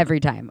what I every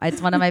time. It's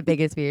one of my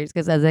biggest fears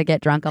because as I get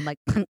drunk, I'm like,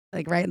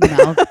 like right in the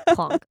mouth.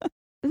 Clonk.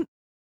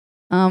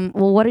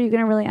 Well, what are you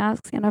gonna really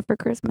ask Santa for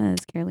Christmas,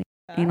 Caroline?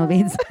 Anal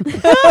beads.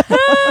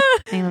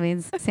 Anal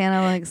beads.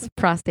 Santa likes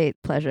prostate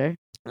pleasure.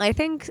 I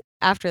think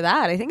after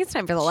that, I think it's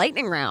time for the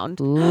lightning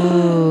round.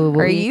 Ooh,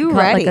 what Are we you could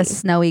call it, like ready? a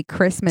snowy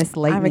Christmas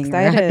lightning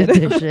round excited.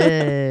 edition.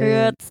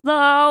 It's the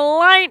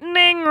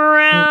lightning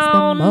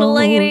round, most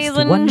ladies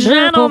and wonderful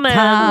gentlemen.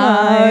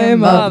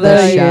 time of the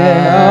the show.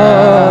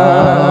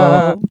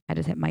 year. I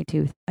just hit my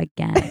tooth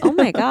again. Oh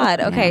my God.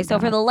 Yeah, Okay, so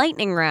for God. the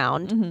lightning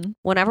round, Mhm.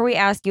 whenever we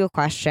ask you a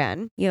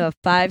question, you have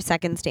 5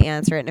 seconds to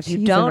answer it. And if you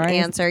Jesus don't Christ.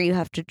 answer, you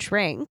have to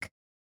drink.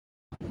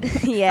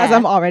 Yeah. As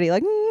I'm already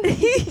like,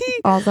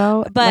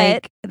 Also, But-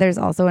 like, there's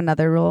also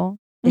another rule.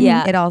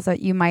 Yeah. It also,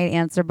 you might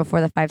answer before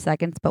the 5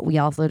 seconds, but we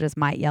also just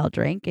might yell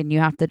drink, and you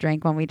have to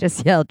drink when we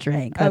just yell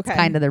drink. That's Okay.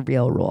 kind of the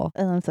real rule.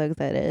 oh, I'm so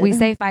excited. We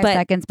say 5 But-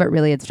 seconds, but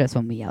really it's just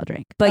when we yell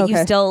drink. But you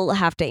Okay. still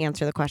have to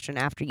answer the question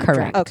after you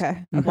Correct. drink.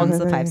 okay. Mhm. Once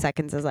Okay, the 5 okay.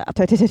 seconds is up.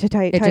 Tight, tight, tight,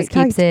 tight, It tight, just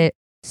keeps tight. it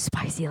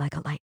spicy like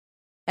a light,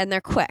 And they're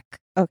quick.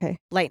 Okay.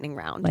 Lightning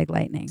round. like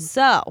lightning.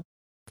 So,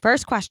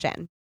 first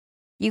question.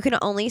 You can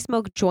only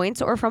smoke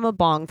joints or from a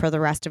bong for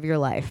the rest of your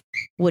life.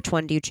 Which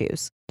one do you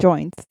choose?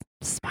 Joints.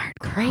 Smart.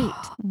 Great.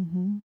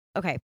 Mm-hmm.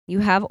 Okay. You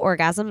have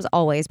orgasms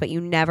always, but you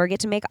never get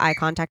to make eye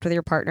contact with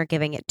your partner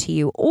giving it to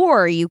you.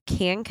 Or you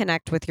can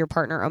connect with your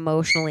partner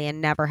emotionally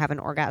and never have an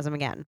orgasm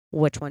again.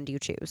 Which one do you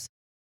choose?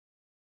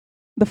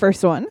 The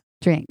first one.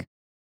 Drink.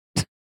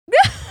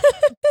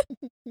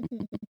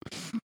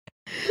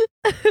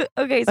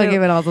 Okay, so Okay,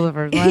 but also the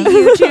first one.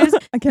 you choose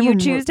I can't you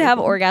remember choose what to have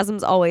the-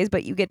 orgasms always,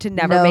 but you get to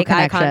never No make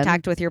eye connection.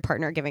 contact with your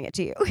partner giving it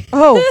to you.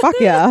 Oh, fuck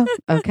yeah.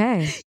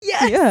 Okay.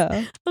 Yes.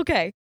 Yeah.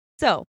 Okay.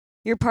 So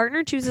your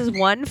partner chooses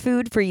one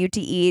food for you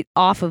to eat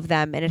off of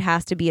them, and it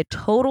has to be a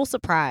total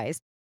surprise.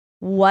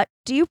 What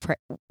do you pray?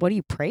 What do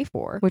you pray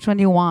for? Which one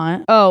do you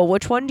want? Oh,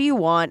 which one do you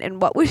want,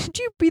 and what would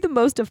you be the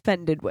most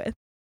offended with?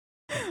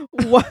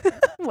 What?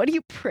 What do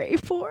you pray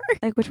for?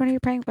 Like, which one are you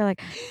praying for?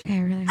 Like, okay,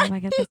 I really hope I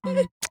get this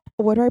one.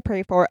 What do I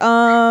pray for?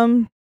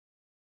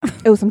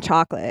 It was some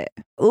chocolate.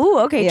 Ooh,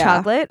 okay, Yeah.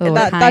 chocolate. Ooh, And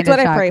what then that's kind what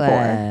of I pray for.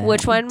 chocolate?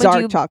 which one would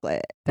Dark you?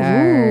 chocolate.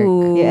 Dark.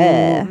 Ooh,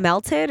 Yeah.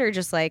 melted or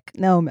just like?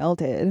 No,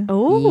 melted.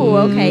 Ooh,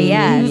 okay,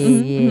 yes.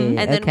 Mhm.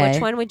 And then okay.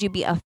 which one would you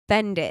be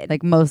offended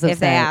Like most if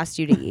they upset. asked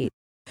you to eat?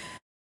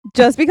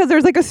 Just because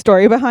there's like a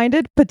story behind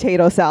it,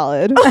 potato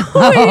salad.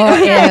 Oh,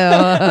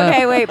 ew.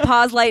 Okay, wait.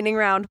 Pause. Lightning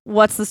round.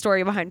 What's the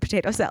story behind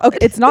potato salad? Okay,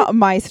 it's not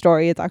my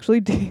story. It's actually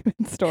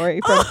David's story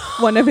from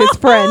one of his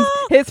friends,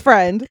 his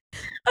friend.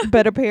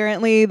 But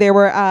apparently they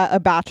were at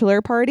a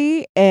bachelor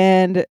party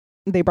and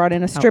they brought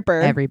in a stripper.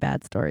 Every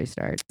bad story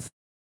starts.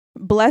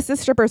 Bless the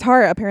stripper's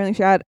heart. Apparently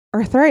she had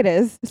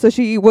arthritis, so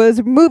she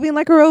was moving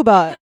like a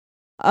robot.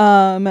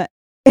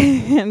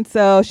 And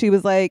so she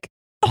was like,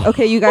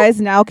 okay, you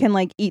guys now can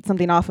like eat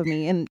something off of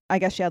me. And I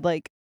guess she had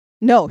like,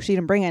 no, she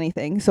didn't bring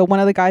anything. So one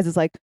of the guys is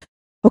like,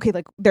 okay,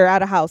 like they're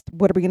at a house.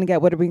 What are we going to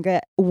get? What are we going to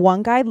get?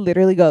 One guy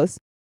literally goes,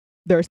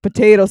 there's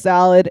potato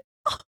salad.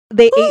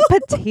 They ate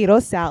potato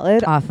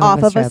salad Off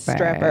off of a of a stripper.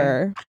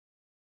 stripper.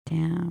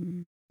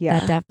 Damn. Yeah.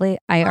 That definitely,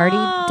 I already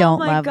Oh don't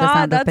my love the God,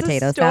 sound of that's a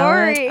potato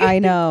salad. story. I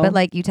know. But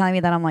like you telling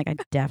me that, I'm like, I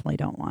definitely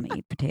don't want to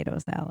eat potato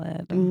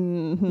salad.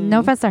 Mhm.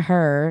 No offense to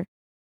her.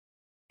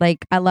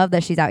 Like, I love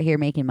that she's out here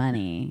making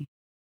money.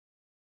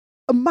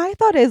 My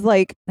thought is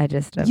like, I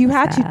just you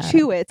had to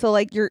chew it. So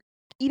like you're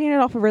eating it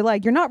off of her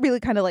leg. You're not really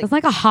kind of like, It's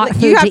like a hot like,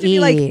 food you have to to be eat.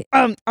 like,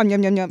 yum,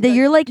 yum, yum. That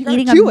you're like you gotta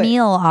eating a chew it.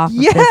 meal off of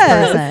Yes.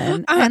 this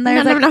person. And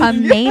there's nom, like nom, a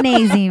nom.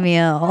 mayonnaise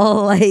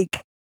meal.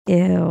 Like,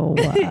 ew.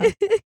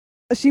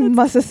 She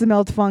must have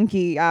smelled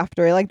funky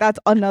after. Like that's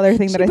another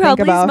thing She that I think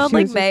probably about. smelled She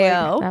like was just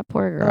mayo. That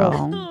poor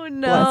girl. Oh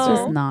That's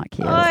just no. not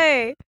cute.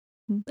 Oy.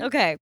 Mm.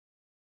 Okay.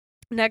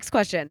 Next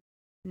question.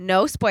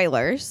 No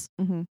spoilers,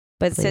 Mhm.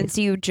 but Please. since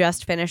you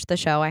just finished the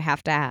show, I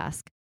have to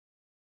ask.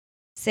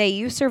 Say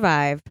you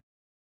survive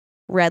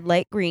red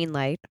light, green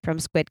light from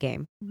Squid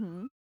Game.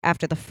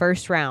 After the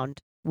first round,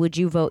 would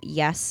you vote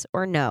yes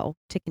or no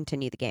to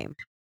continue the game?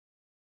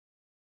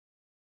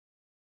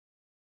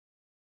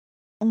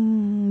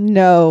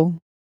 No.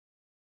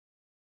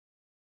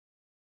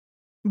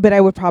 But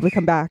I would probably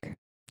come back.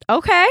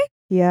 Okay.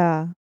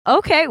 Yeah.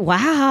 Okay.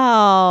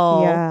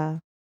 Wow. Yeah.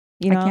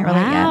 You I know, can't relate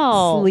yet.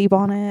 Wow. sleep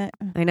on it.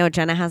 I know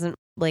Jenna hasn't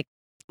like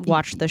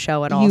watched the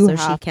show at all, you so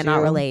she have cannot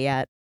to. relate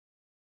yet.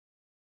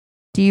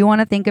 Do you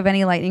want to think of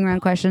any lightning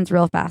round questions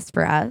real fast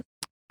for us?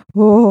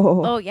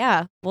 Oh. Oh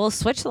yeah. We'll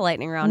switch the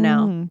lightning round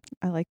now.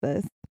 I like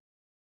this.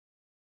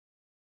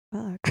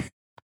 Fuck.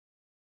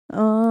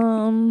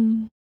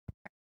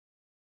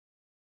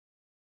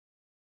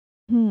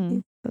 Hmm.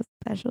 So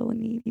special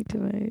and needy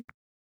tonight.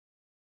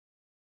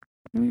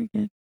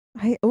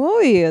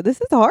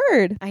 This is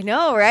hard. I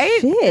know, right?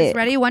 Shit.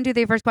 Ready? 1, 2,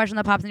 3. First question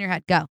that pops in your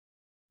head. Go.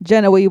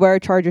 Jenna, will you wear a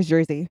Chargers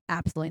jersey?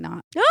 Absolutely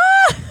not.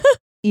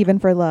 Even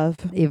for love.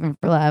 Even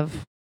for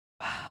love.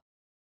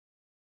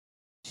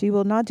 She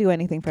will not do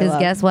anything for Because love.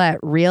 guess what?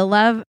 Real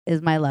love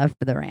is my love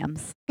for the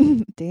Rams.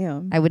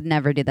 Damn. I would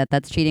never do that.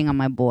 That's cheating on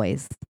my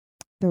boys.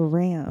 The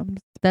Rams.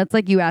 That's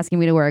like you asking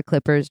me to wear a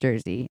Clippers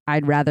jersey.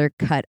 I'd rather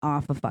cut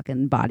off a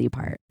fucking body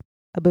part.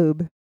 A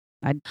boob.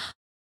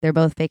 They're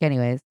both fake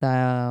anyways,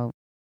 so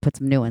put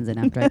some new ones in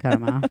after I cut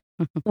them off.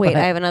 Wait,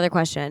 But- I have another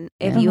question.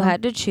 If Yeah. you Uh-huh.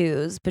 had to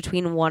choose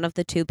between one of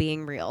the two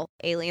being real,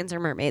 aliens or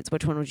mermaids,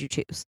 which one would you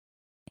choose?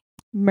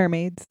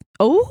 Mermaids.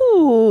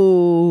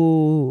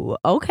 Oh,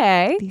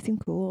 okay. They seem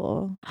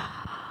cool.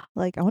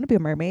 Like, I want to be a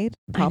mermaid.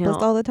 I Topless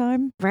know. all the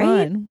time. Right?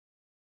 Fun.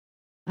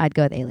 I'd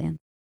go with Alien.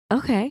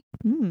 Okay.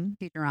 Mm.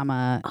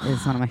 Futurama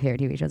is one of my favorite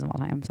TV shows of all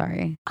time. I'm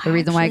sorry. The I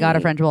reason why I got a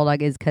actually- French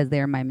bulldog is because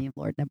they remind me of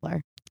Lord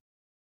Nibbler.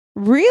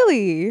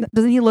 Really?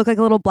 Doesn't he look like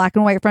a little black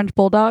and white French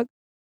bulldog?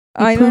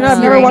 I poops know. I've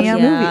never watched a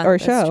uranium. movie or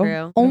that's show.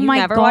 True. Oh you my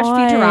never watched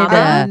God. Futurama?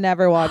 Yeah. I've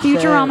never watched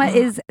Futurama it.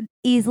 is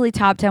easily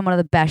top 10, one of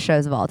the best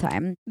shows of all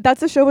time. That's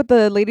the show with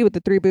the lady with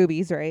the 3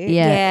 boobies, right?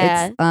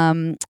 Yeah, it's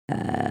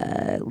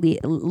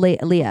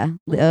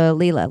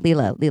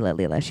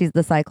Leela. She's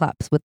the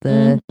Cyclops with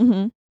the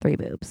Mm-hmm. 3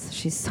 boobs.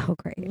 She's so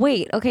great.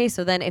 Wait, okay,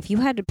 so then if you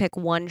had to pick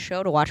one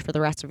show to watch for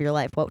the rest of your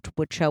life, what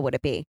show would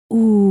it be?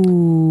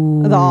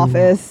 Ooh, The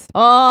Office.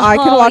 Oh, I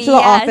could watch The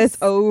yes. Office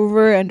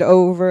over and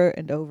over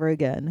and over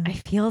again. I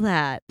feel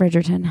that.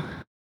 Bridgerton.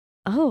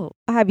 Oh,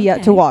 I have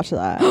yet to Okay. watch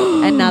that.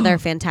 another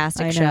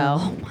fantastic I show. know.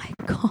 Oh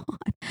my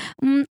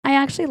god. I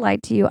actually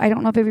lied to you. I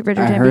don't know if it'd be I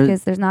Bridgerton heard-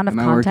 because there's not enough am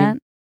I working?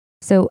 content.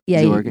 So yeah,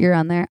 Is it working? you're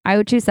on there. I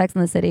would choose Sex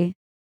in the City.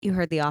 You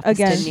heard The Office,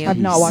 Again, didn't you? I've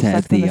not watched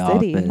Said Sex in the The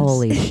City. Office.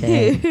 Holy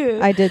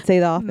shit. I did say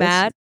The Office.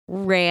 Matt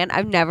ran.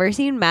 I've never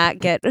seen Matt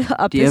get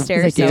up Do you the have-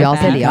 stairs Like, so did y'all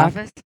say fast. The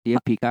Office? Do you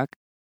have Peacock?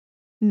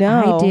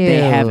 No. I do. They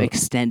have Ew.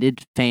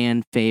 extended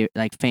fan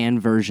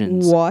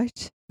versions.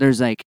 What?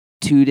 There's like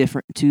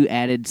two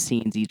added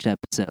scenes each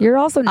episode. You're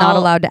also not I'll-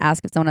 allowed to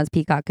ask if someone has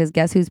Peacock because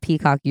guess whose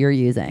Peacock you're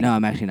using? No,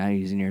 I'm actually not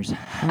using yours.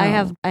 I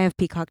have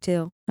Peacock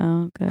too.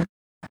 Oh, good.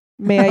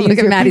 May I Look use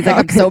at your Matt. He's like,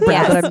 I'm Peacock? so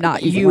proud that Yes. I'm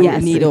not using You one.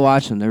 Yes. need to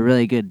watch them. They're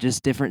really good.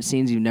 Just different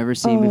scenes you've never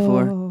seen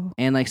before. Oh.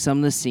 And like some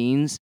of the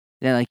scenes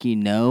that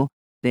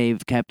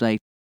they've kept like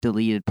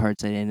deleted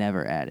parts that they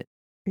never added.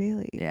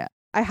 Really? Yeah.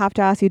 I have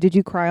to ask you, did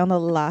you cry on the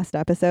last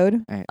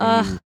episode? Are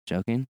Ugh. you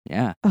joking?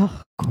 Yeah,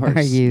 Oh, of course.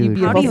 Are you?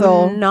 You How beautiful do you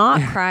soul.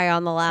 not cry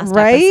on the last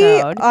right?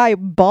 episode? I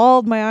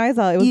bawled my eyes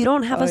out. It was, You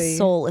don't have a oy.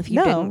 soul if you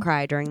No. didn't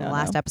cry during the No,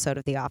 last no. episode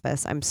of The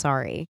Office. I'm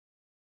sorry.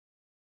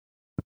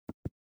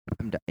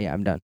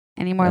 I'm done.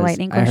 Any more That was-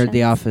 lightning I questions? heard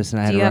The Office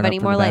and I had Do to you have run any up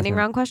to more the lightning bathroom.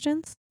 round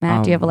questions?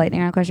 Matt, do you have a Um, lightning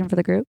round question for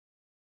the group?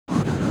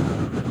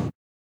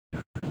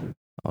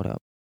 Hold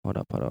up.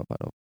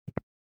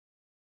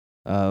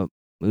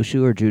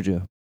 Mushu or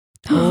Juju?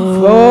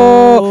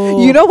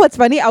 Oh, you know what's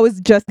funny? I was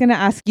just gonna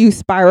ask you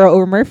Spyro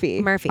or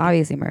Murphy. Murphy.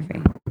 Obviously,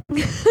 Murphy.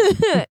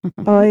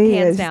 Oh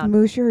yes, Hands down.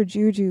 Mushu or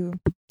Juju.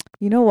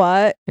 You know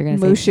what? You're gonna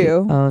say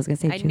Mushu. Oh, I was gonna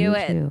say I knew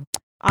it. Choo-choo.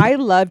 I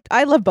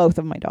love both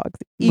of my dogs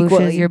Mushu's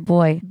equally. your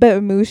boy.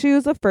 But Mushu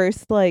is the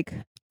first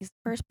He's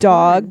the first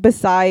dog born.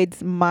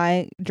 besides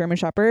my German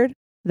Shepherd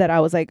that I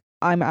was like,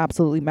 I'm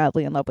absolutely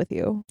madly in love with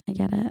you. I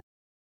get it.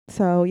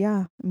 So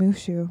yeah,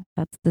 Mushu.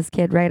 That's this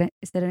kid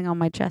sitting on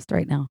my chest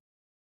right now.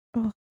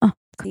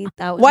 See,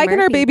 that was Why can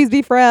our Murphy. babies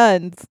be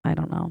friends? I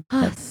don't know.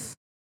 That's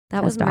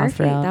That was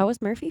Murphy. testosterone. That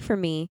was Murphy for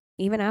me,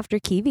 even after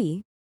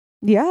Kiwi.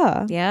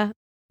 Yeah. Yeah,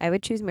 I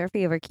would choose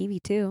Murphy over Kiwi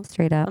too.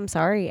 straight up. I'm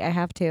sorry, I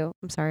have to.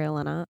 I'm sorry,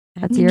 Elena. I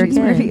have That's to your choose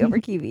Murphy kid. over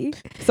Kiwi.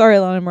 Sorry,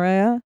 Lana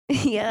Mariah.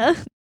 Yeah.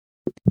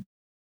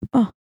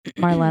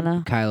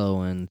 Marlena. Kylo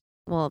wins.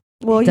 Well,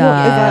 Well,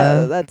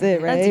 Duh. that's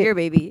it, right? that's your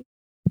baby.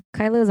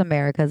 Kylo's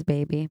America's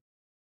baby.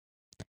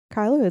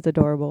 Kylo is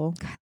adorable.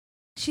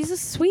 She's a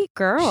sweet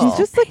girl. She's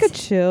just like a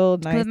chill,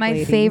 nice But my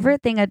lady.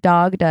 favorite thing a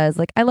dog does,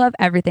 like I love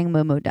everything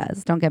Moo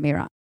does. Don't get me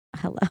wrong.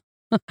 Hello.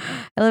 I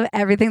love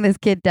everything this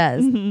kid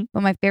does. Mhm.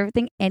 But my favorite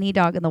thing any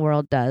dog in the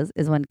world does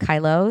is when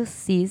Kylo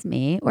sees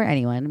me or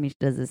anyone. I mean, she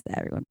does this to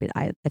everyone, but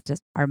it's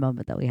just our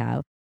moment that we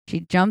have.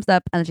 She jumps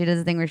up and she does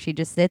a thing where she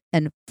just sits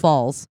and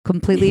falls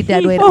completely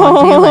dead weight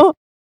onto you. Like,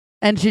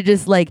 and she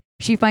just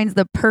she finds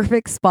the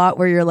perfect spot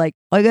where you're like,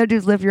 all you gotta do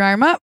is lift your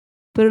arm up,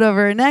 put it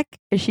over her neck,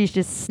 and she's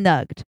just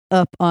snugged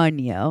up on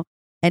you.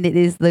 And it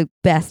is the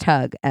best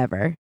hug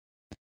ever.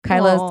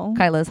 Aw.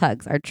 Kylo's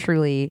hugs are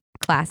truly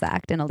class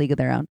act in a league of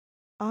their own.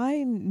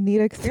 I need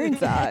to experience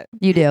that.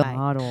 You do. Hi.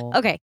 Model.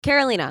 Okay,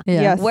 Carolina.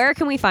 Yeah. Yes. Where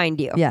can we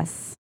find you?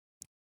 Yes.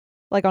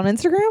 Like on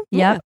Instagram?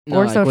 Yep. No,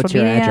 or like, social what's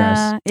your media.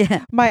 address?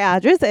 Yeah. My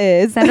address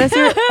is Send us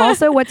your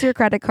also what's your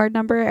credit card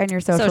number and your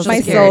social Social my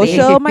security.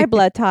 social, my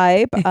blood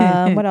type.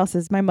 What else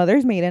is my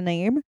mother's maiden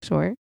name?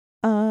 Sure.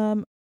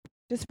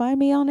 Just find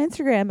me on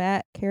Instagram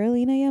at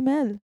Carolina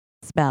YML.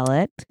 Spell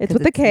it. It's 'cause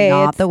with the K.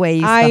 Not It's- the way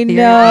you spell I your name.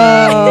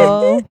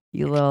 know.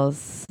 You little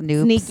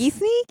snoops. Sneaky,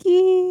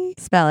 sneaky.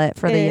 Spell it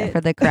for the It-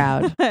 for the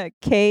crowd.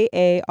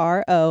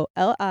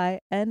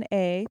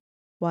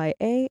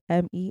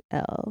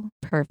 KAROLINAYAMEL.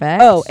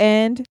 Perfect. Oh,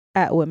 and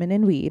at Women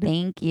in Weed.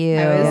 Thank you.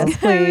 Yes, I was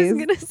please.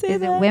 gonna say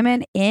Is that. it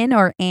women in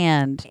or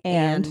and?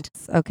 And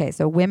Okay,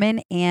 so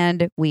women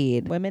and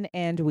weed. Women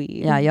and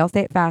Weed. Yeah, y'all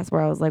say it fast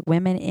where I was like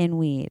women in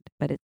weed,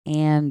 but it's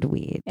and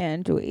weed.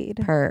 And Weed.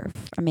 Perf.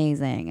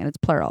 Amazing. And it's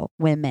plural.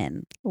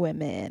 Women.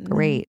 Women.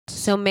 Great.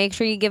 So make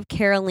sure you give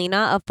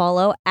Carolina a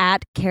follow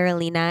at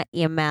Carolina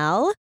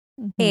EML.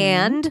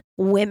 and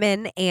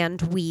Women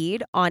and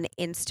Weed on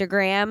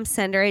Instagram.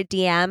 Send her a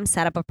DM,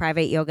 set up a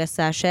private yoga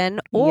session,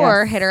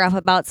 or Yes. hit her up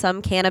about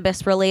some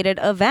cannabis related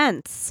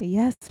events.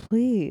 Yes,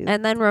 please.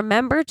 And then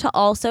remember to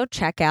also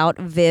check out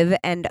Viv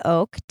and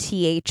Oak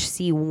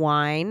THC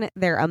wine.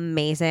 They're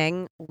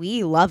amazing.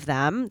 We love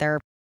them.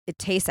 It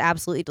tastes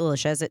absolutely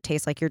delicious. It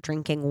tastes like you're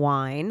drinking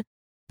wine,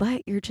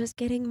 but you're just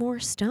getting more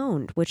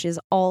stoned, which is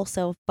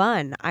also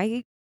fun.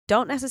 I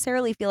don't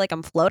necessarily feel like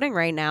I'm floating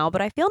right now,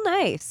 but I feel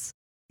nice.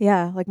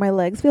 yeah, like my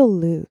legs feel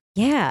loose.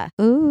 Yeah.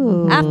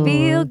 Ooh. I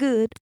feel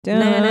good.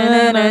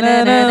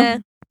 Da-na-na-na-na-na.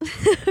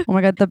 Oh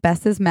my god, the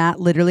best is Matt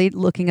literally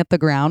looking at the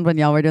ground when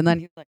y'all were doing that.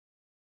 And he was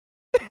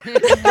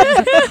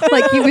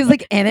like, he was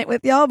like in it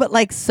with y'all, but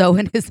like so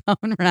in his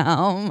own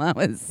realm. That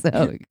was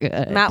so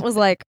good. Matt was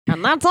like,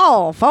 and that's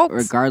all, folks.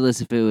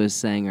 Regardless if it was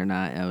sang or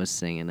not, I was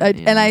singing it.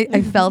 And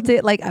I felt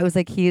it. Like I was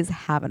like, he is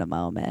having a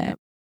moment. Yep.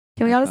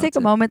 Can we I all just felt take a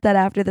it. moment that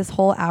after this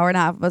whole hour and a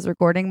half of us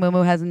recording,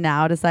 Mumu has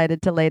now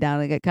decided to lay down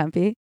and get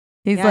comfy.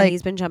 He's Yeah, like,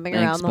 he's been jumping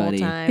Thanks, around the whole buddy.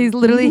 time. he's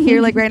literally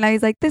here like right now.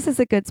 He's like, this is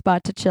a good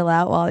spot to chill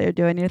out while you're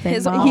doing your thing.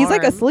 His Mom. He's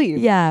like arm. asleep.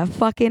 Yeah,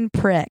 fucking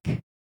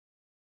prick.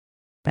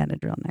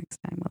 Benadryl next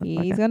time.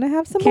 He's motherfucker. gonna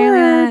have some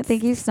Kayla, words.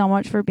 thank you so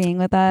much for being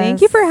with us.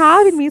 Thank you for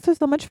having me. This was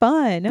so much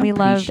fun. We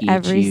love Appreciate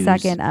every yous.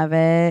 second of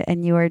it,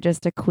 and you are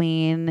just a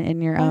queen in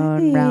your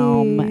own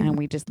realm, Hey. and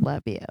we just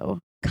love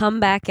you. Come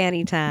back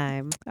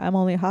anytime. I'm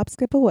only a hop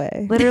skip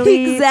away.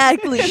 Literally,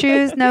 Exactly.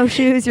 shoes, no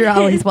shoes, you're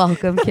always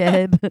welcome,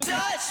 kid.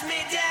 Touch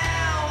me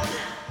down.